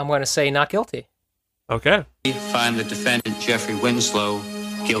I'm going to say not guilty. Okay. We find the defendant, Jeffrey Winslow,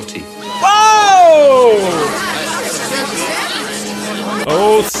 guilty. Oh!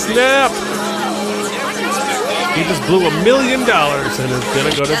 Oh, snap! He just blew $1 million and is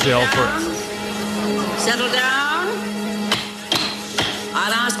gonna go to jail forever. Settle down.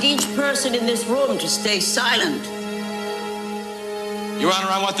 I'll ask each person in this room to stay silent. Your Honor,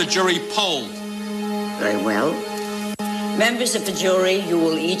 I want the jury polled. Very well. Members of the jury, you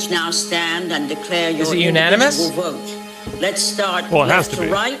will each now stand and declare your Is it unanimous? individual vote. Let's start Well, it has left to to be.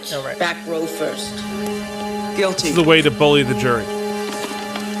 right, All right. back row first. Guilty. This is the way to bully the jury.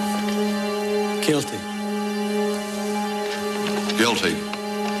 Guilty. Guilty.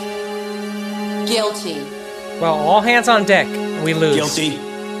 Guilty. Well, all hands on deck. We lose. Guilty.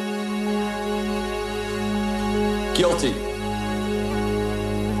 Guilty.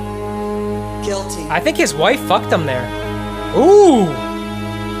 Guilty. I think his wife fucked him there. Ooh.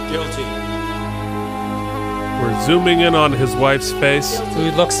 Guilty. We're zooming in on his wife's face.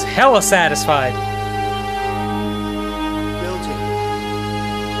 Who looks hella satisfied.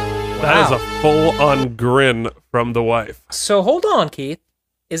 That is Wow. a full-on grin from the wife. So hold on, Keith.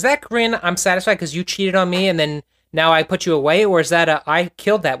 Is that grin, I'm satisfied because you cheated on me and then now I put you away? Or is that I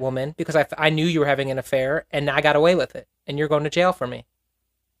killed that woman because I knew you were having an affair and I got away with it and you're going to jail for me?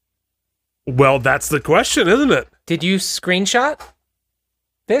 Well, that's the question, isn't it? Did you screenshot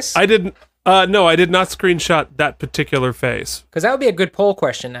this? I didn't. No, I did not screenshot that particular face. Because that would be a good poll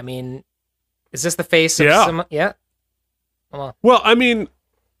question. I mean, is this the face of Yeah. some... Yeah? Well, Well, I mean,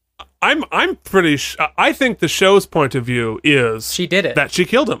 I'm pretty. I think the show's point of view is she did it. that she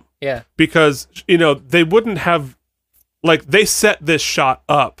killed him Yeah. because they wouldn't have they set this shot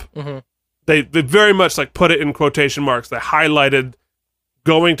up. Mm-hmm. They very much put it in quotation marks. They highlighted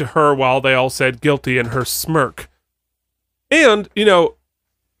going to her while they all said guilty and her smirk. And,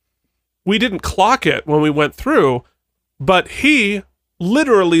 we didn't clock it when we went through, but he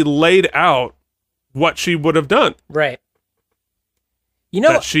literally laid out what she would have done. Right.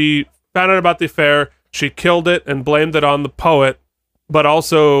 That she found out about the affair, she killed it and blamed it on the poet, but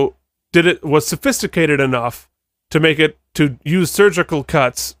also was sophisticated enough to use surgical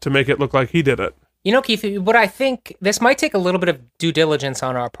cuts to make it look like he did it. Keith, what I think, this might take a little bit of due diligence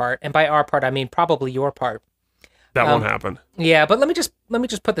on our part, and by our part, I mean probably your part. That won't happen. Yeah, but let me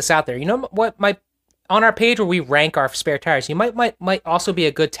just put this out there. You know what? On our page where we rank our spare tires, you might also be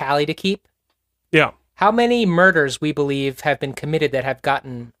a good tally to keep. Yeah. How many murders we believe have been committed that have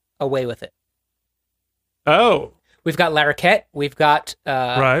gotten away with it? Oh. We've got Larroquette. We've got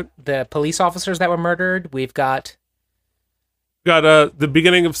right. the police officers that were murdered. We've got the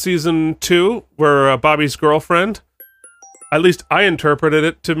beginning of season 2 where Bobby's girlfriend, at least I interpreted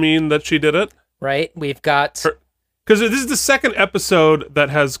it to mean that she did it. Right. We've got... Because this is the second episode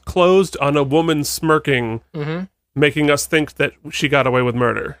that has closed on a woman smirking, making us think that she got away with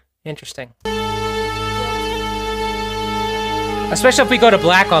murder. Interesting. Especially if we go to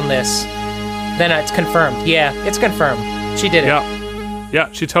black on this, then it's confirmed. Yeah, it's confirmed. She did it. Yeah,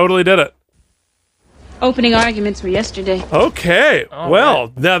 she totally did it. Opening arguments were yesterday. Okay,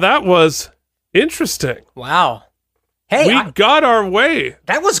 well, now that was interesting. Wow. Hey, we got our way.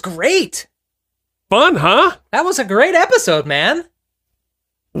 That was great. Fun, huh? That was a great episode, man.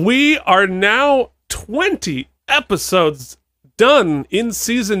 We are now 20 episodes done in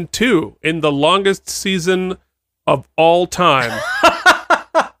season 2, in the longest season of all time.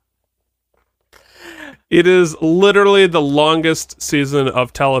 It is literally the longest season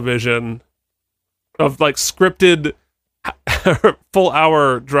of television, of scripted full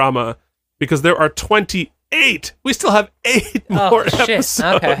hour drama, because there are 28. We still have 8 more episodes.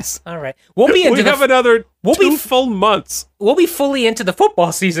 Okay. All right. We'll be into we have another 2 full months. We'll be fully into the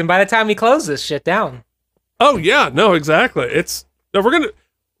football season by the time we close this shit down. Oh yeah, no, exactly. We're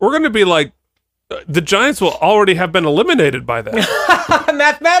gonna be like, the Giants will already have been eliminated by then.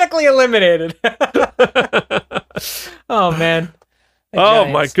 Mathematically eliminated. Oh man. Oh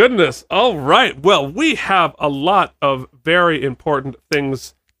my goodness. All right. Well, we have a lot of very important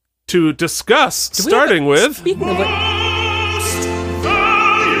things to discuss, starting with... Speaking of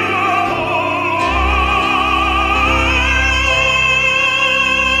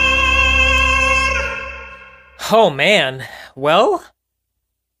Oh man. Well,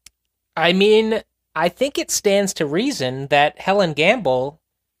 I mean, I think it stands to reason that Helen Gamble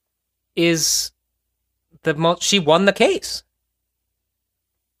is she won the case.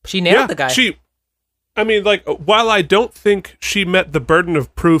 She nailed the guy. While I don't think she met the burden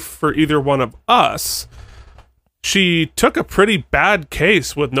of proof for either one of us, she took a pretty bad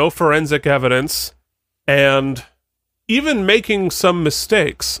case with no forensic evidence and even making some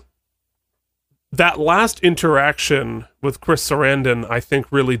mistakes. That last interaction with Chris Sarandon, I think,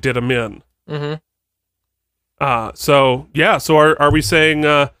 really did him in. Mm-hmm. So are we saying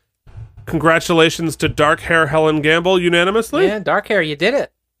congratulations to dark hair Helen Gamble unanimously. Yeah, dark hair, you did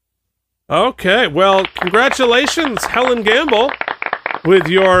it. Okay, well, congratulations, Helen Gamble, with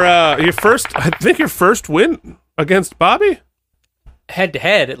your first win against Bobby. Head to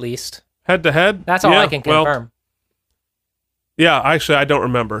head, at least. Head to head. That's all I can confirm. Yeah, actually, I don't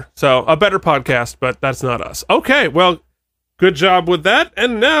remember. So, a better podcast, but that's not us. Okay, well, good job with that.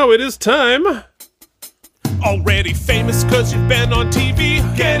 And now it is time. Already famous because you've been on TV,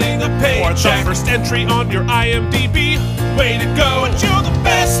 getting a paycheck. Or the first entry on your IMDb. Way to go, and you're the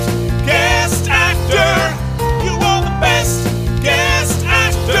best guest actor. You are the best guest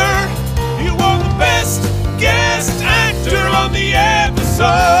actor. You are the best guest actor on the episode.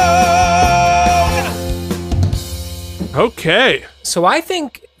 Okay. So I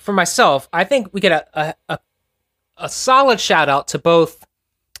think, for myself, we get a solid shout out to both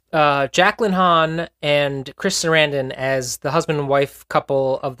Jacqueline Hahn and Chris Sarandon as the husband and wife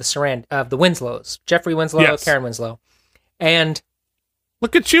couple of the Winslows, Jeffrey Winslow, Yes. Karen Winslow, and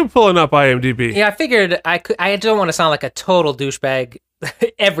look at you pulling up IMDb. yeah, I figured I don't want to sound like a total douchebag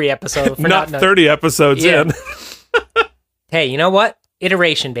every episode. For not 30 episodes Yeah. in. Hey, you know what?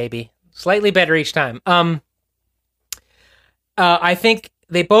 Iteration, baby. Slightly better each time. I think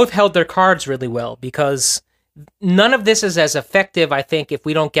they both held their cards really well because none of this is as effective, I think, if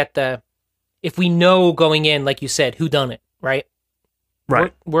we don't get if we know going in, like you said, who done it, right?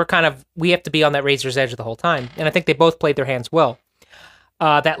 Right. We have to be on that razor's edge the whole time. And I think they both played their hands well.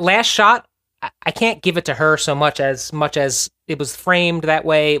 That last shot, I can't give it to her so much as it was framed that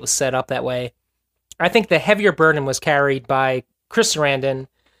way, it was set up that way. I think the heavier burden was carried by Chris Sarandon.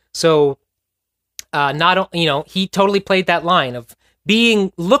 So, he totally played that line of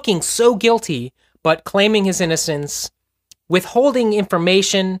looking so guilty, but claiming his innocence, withholding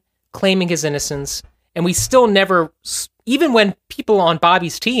information, claiming his innocence, and we still never, even when people on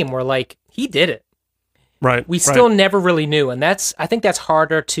Bobby's team were like, he did it. Right. We still never really knew, and I think that's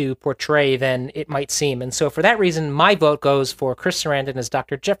harder to portray than it might seem. And so for that reason, my vote goes for Chris Sarandon as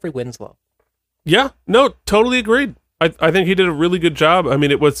Dr. Jeffrey Winslow. Yeah, no, totally agreed. I think he did a really good job. I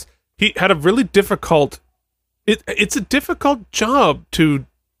mean, he had a really difficult, it's a difficult job to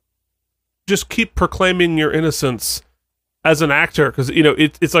just keep proclaiming your innocence as an actor, because,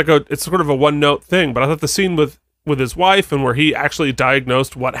 it's sort of a one-note thing, but I thought the scene with his wife and where he actually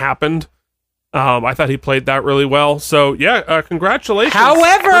diagnosed what happened, I thought he played that really well. So, yeah, congratulations,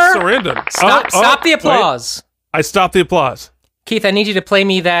 However, Chris Sarandon. Stop the applause. Wait. I stopped the applause. Keith, I need you to play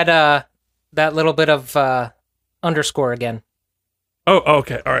me that little bit of underscore again. Oh,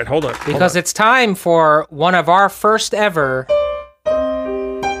 okay. All right, hold on. Because it's time for one of our first ever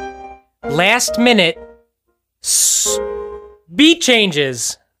last-minute beat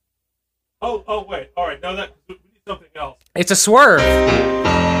changes. Oh, wait. All right, no, we need something else. It's a swerve.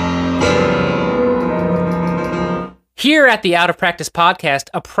 Here at the Out of Practice podcast,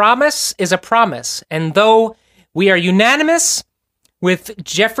 a promise is a promise. And though we are unanimous with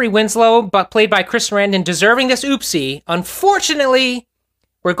Jeffrey Winslow, but played by Chris Sarandon, deserving this oopsie, unfortunately,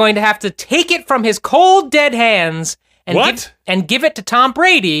 we're going to have to take it from his cold, dead hands and give it to Tom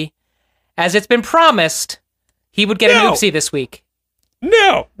Brady, as it's been promised he would get an oopsie this week.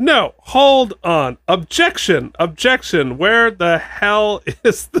 No, hold on. Objection. Where the hell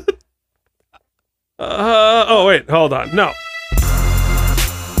is the... oh, wait, hold on. No.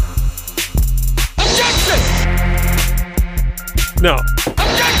 No.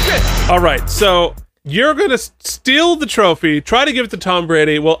 Objection! All right, so you're going to steal the trophy, try to give it to Tom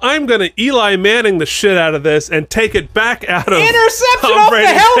Brady. Well, I'm going to Eli Manning the shit out of this and take it back out of interception Tom off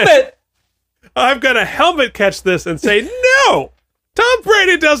Brady's the helmet! I'm going to helmet catch this and say, no! Tom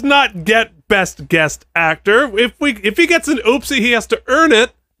Brady does not get best guest actor. If he gets an oopsie, he has to earn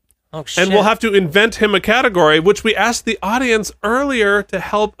it. Oh, shit. And we'll have to invent him a category, which we asked the audience earlier to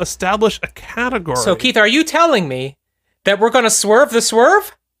help establish a category. So, Keith, are you telling me that we're going to swerve the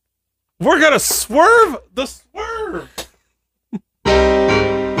swerve? We're going to swerve the swerve!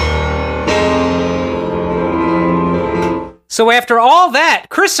 So after all that,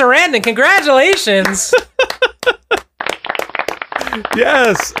 Chris Sarandon, congratulations!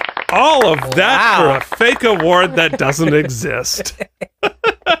 Yes, all of that for a fake award that doesn't exist.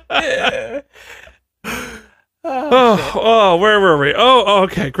 Where were we? Oh,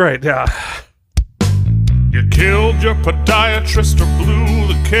 okay, great, yeah. You killed your podiatrist or blew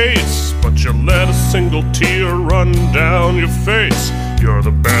the case, but you let a single tear run down your face. You're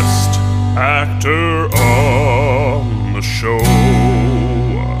the best actor on the show.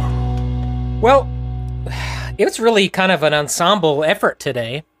 Well, it was really kind of an ensemble effort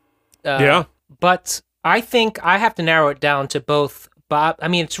today. Yeah. But I think I have to narrow it down to both Bob. I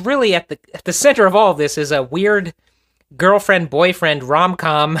mean, it's really at the center of all of this is a weird girlfriend-boyfriend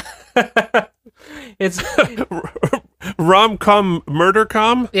rom-com. It's rom-com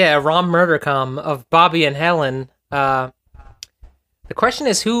murder-com? Yeah, rom-murder-com of Bobby and Helen. The question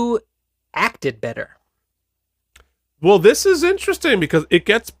is, who acted better? Well, this is interesting because it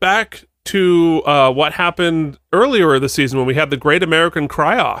gets back to what happened earlier this season when we had the Great American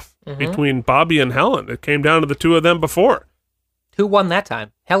Cry-Off between Bobby and Helen. It came down to the two of them before. Who won that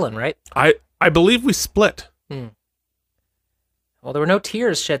time? Helen, right? I believe we split. Well, there were no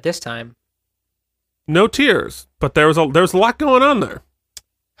tears shed this time. No tears, but there was a lot going on there.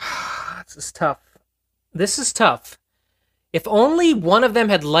 This is tough. This is tough. If only one of them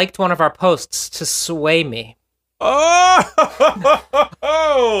had liked one of our posts to sway me. Oh!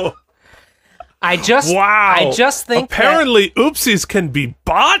 I just think apparently oopsies can be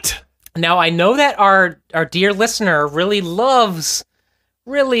bought. Now I know that our dear listener really loves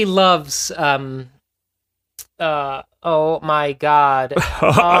oh my God.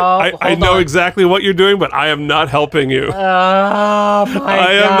 I know exactly what you're doing, but I am not helping you. Oh my God.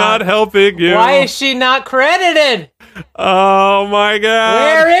 I am not helping you. Why is she not credited? Oh my God.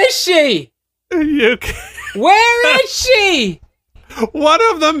 Where is she? Where is she? One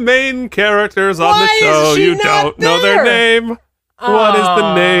of the main characters on the show. You don't know their name. What is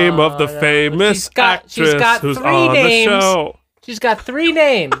the name of the famous actress who's on the show? She's got 3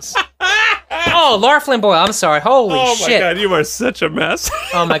 names. Oh, Laura Flynn Boyle. I'm sorry. Holy shit. Oh my God, you are such a mess.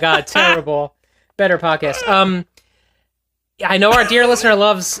 Oh my God, terrible. Better podcast. I know our dear listener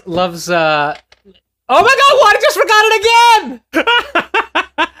loves oh my God, what? I just forgot it again.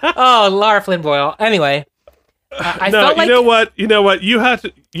 Oh, Laura Flynn Boyle. Anyway, I felt like you know what? You have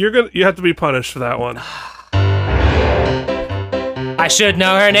to be punished for that one. I should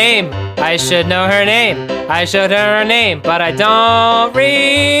know her name. I should know her name. I showed her her name, but I don't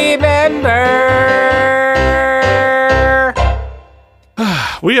remember.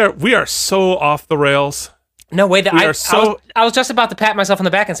 We are so off the rails. No way. I was just about to pat myself on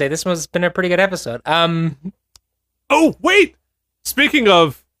the back and say this has been a pretty good episode. Oh wait. Speaking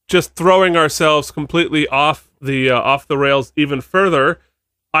of just throwing ourselves completely off the rails even further,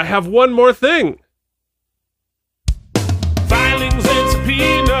 I have one more thing. Filings and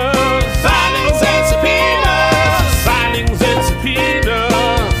subpoenas. Filings and subpoenas. Filings and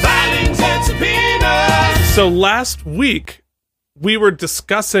subpoenas. Filings and subpoenas. So last week, we were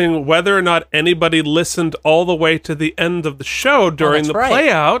discussing whether or not anybody listened all the way to the end of the show during the play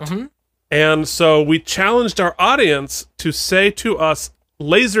out. And so we challenged our audience to say to us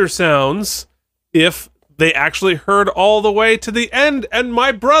laser sounds if they actually heard all the way to the end. And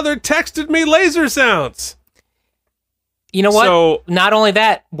my brother texted me laser sounds. You know what? So, not only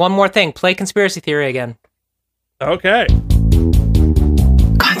that, one more thing. Play Conspiracy Theory again. Okay.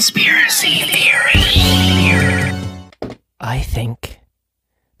 Conspiracy Theory. I think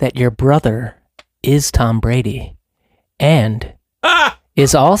that your brother is Tom Brady and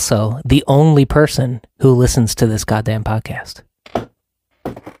is also the only person who listens to this goddamn podcast.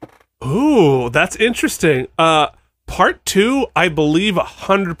 Ooh, that's interesting. Part 2, I believe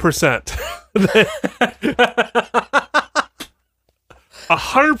 100%.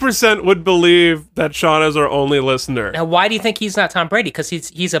 100% would believe that Sean is our only listener. Now, why do you think he's not Tom Brady? Because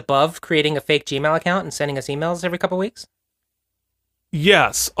he's above creating a fake Gmail account and sending us emails every couple weeks?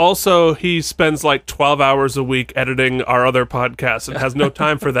 Yes. Also, he spends like 12 hours a week editing our other podcasts and has no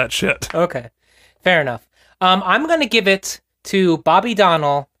time for that shit. Okay. Fair enough. I'm going to give it to Bobby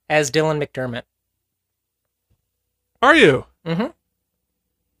Donnell as Dylan McDermott. Are you? Mm-hmm.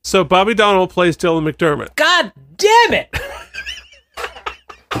 So Bobby Donnell plays Dylan McDermott. God damn it!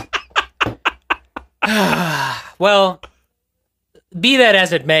 Well, be that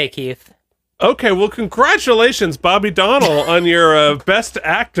as it may, Keith. Okay, well, congratulations, Bobby Donnell, on your best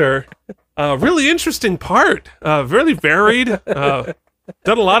actor. Really interesting part. Really varied. Done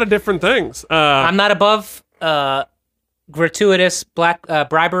a lot of different things. I'm not above gratuitous black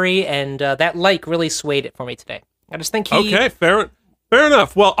bribery, and that really swayed it for me today. I just think he... Okay, fair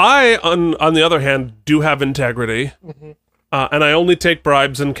enough. Well, I, on the other hand, do have integrity, and I only take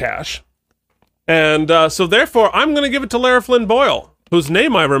bribes in cash. And so therefore, I'm going to give it to Lara Flynn Boyle, whose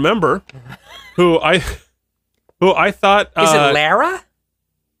name I remember, who I thought... Is it Lara?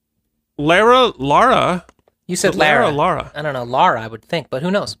 Lara. You said Lara. I don't know, Lara, I would think, but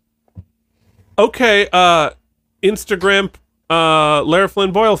who knows? Okay, Instagram, Lara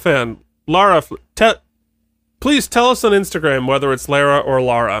Flynn Boyle fan. Lara, please tell us on Instagram whether it's Lara or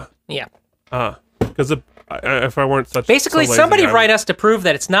Lara. Yeah. Because if I weren't such... Basically, so lazy, somebody write us to prove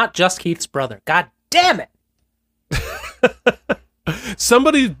that it's not just Keith's brother. God damn it!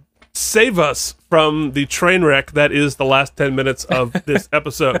 Somebody save us from the train wreck that is the last 10 minutes of this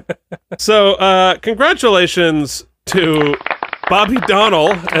episode. So, congratulations to Bobby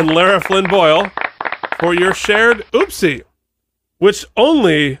Donnell and Lara Flynn Boyle for your shared oopsie, which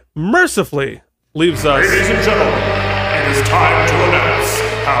only mercifully leaves us... Ladies and gentlemen, it is time to announce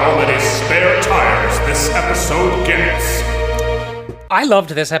how many spare tires this episode gets. I loved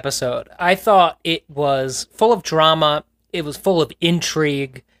this episode. I thought it was full of drama. It was full of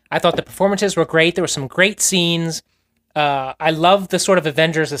intrigue. I thought the performances were great. There were some great scenes. I loved the sort of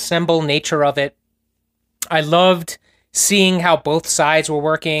Avengers Assemble nature of it. I loved seeing how both sides were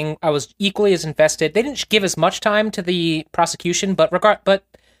working. I was equally as invested. They didn't give as much time to the prosecution, but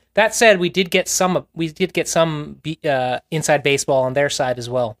that said, we did get some inside baseball on their side as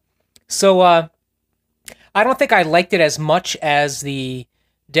well. So I don't think I liked it as much as the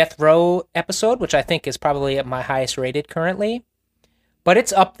Death Row episode, which I think is probably at my highest rated currently, but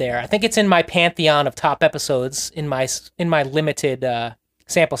it's up there. I think it's in my pantheon of top episodes in my limited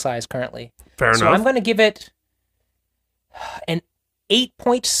sample size currently. Fair enough. So I'm going to give it an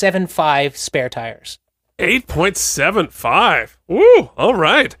 8.75 spare tires. 8.75. Woo! All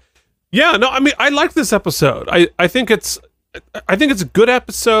right. Yeah. No. I mean, I liked this episode. I think it's a good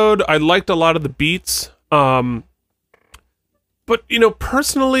episode. I liked a lot of the beats. But,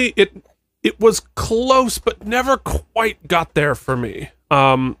 personally, it was close, but never quite got there for me.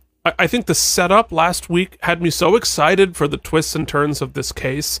 I think the setup last week had me so excited for the twists and turns of this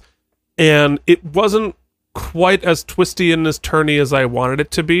case, and it wasn't quite as twisty and as turny as I wanted it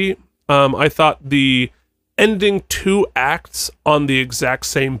to be. I thought the ending 2 acts on the exact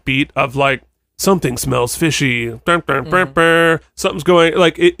same beat of, like, something smells fishy, something's going,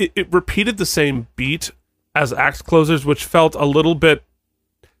 like, it repeated the same beat as act closers, which felt a little bit...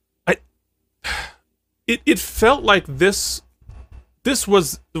 It felt like this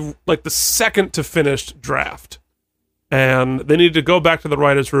was like the second to finished draft, and they needed to go back to the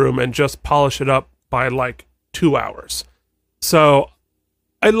writer's room and just polish it up by like 2 hours. So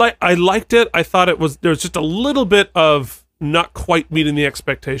I liked it. I thought there was just a little bit of not quite meeting the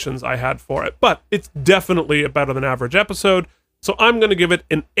expectations I had for it, but it's definitely a better than average episode. So I'm going to give it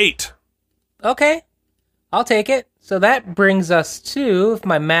an 8. Okay. I'll take it. So that brings us to, if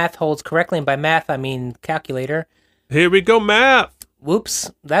my math holds correctly, and by math I mean calculator. Here we go, math.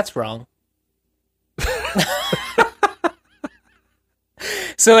 Whoops, that's wrong.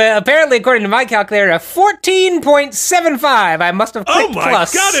 So apparently, according to my calculator, a 14.75. I must have clicked plus. Oh my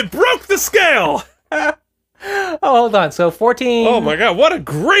god, it broke the scale! Oh, hold on. So 14. Oh my god, what a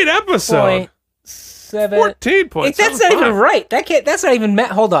great episode! 14.75. That's not even right. That's not even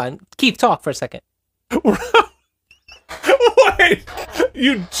hold on. Keith, talk for a second. Wait,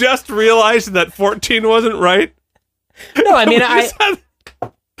 you just realized that 14 wasn't right? No, I mean,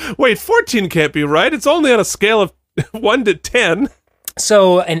 Wait, 14 can't be right. It's only on a scale of 1 to 10.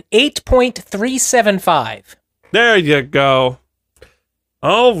 So, an 8.375. There you go.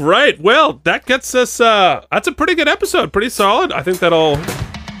 All right, well, that gets us, that's a pretty good episode. Pretty solid. I think that'll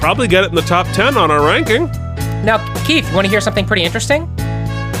probably get it in the top 10 on our ranking. Now, Keith, you want to hear something pretty interesting?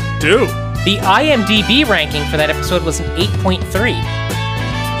 Do. The IMDb ranking for that episode was an 8.3.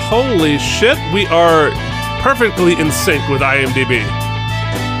 Holy shit, we are perfectly in sync with IMDb.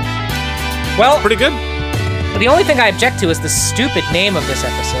 Well, pretty good. The only thing I object to is the stupid name of this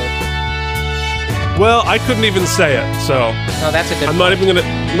episode. Well, I couldn't even say it, so... No, that's a good I'm not even gonna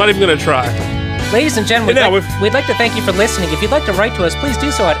try. Ladies and gentlemen, we'd like to thank you for listening. If you'd like to write to us, please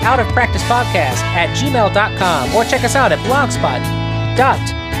do so at outofpracticepodcast@gmail.com or check us out at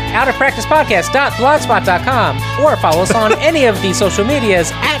outofpracticepodcast.blogspot.com or follow us on any of the social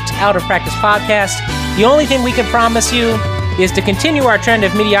medias at Out of Practice Podcast. The only thing we can promise you is to continue our trend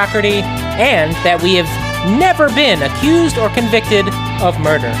of mediocrity and that we have never been accused or convicted of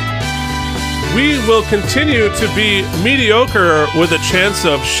murder. We will continue to be mediocre with a chance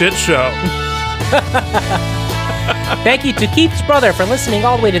of shit show. Thank you to Keith's brother for listening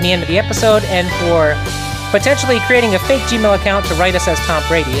all the way to the end of the episode and for potentially creating a fake Gmail account to write us as Tom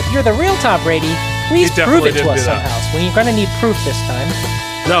Brady. If you're the real Tom Brady, please prove it to us somehow. Well, you're going to need proof this time.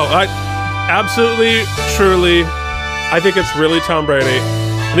 No, I absolutely, truly, I think it's really Tom Brady.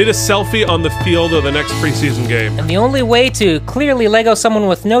 I need a selfie on the field of the next preseason game. And the only way to clearly Lego someone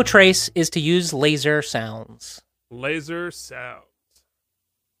with no trace is to use laser sounds. Laser sounds.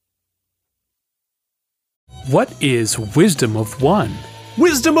 What is Wisdom of One?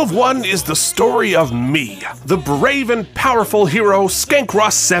 Wisdom of One is the story of me, the brave and powerful hero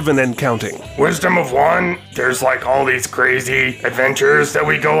Skankross 7 and counting. Wisdom of One, there's like all these crazy adventures that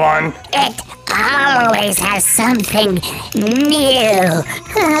we go on. It always has something new.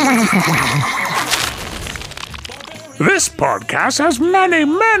 This podcast has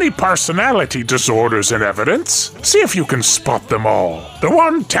many personality disorders in evidence. See if you can spot them all. The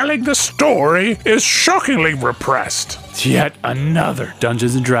one telling the story is shockingly repressed. Yet another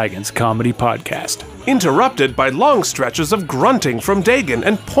Dungeons & Dragons comedy podcast. Interrupted by long stretches of grunting from Dagon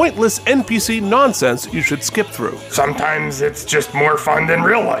and pointless NPC nonsense you should skip through. Sometimes it's just more fun than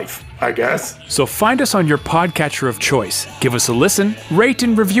real life, I guess. So find us on your podcatcher of choice. Give us a listen, rate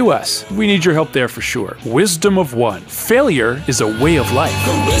and review us. We need your help there for sure. Wisdom of One. Failure is a way of life.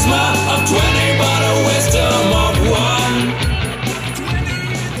 Charisma of 20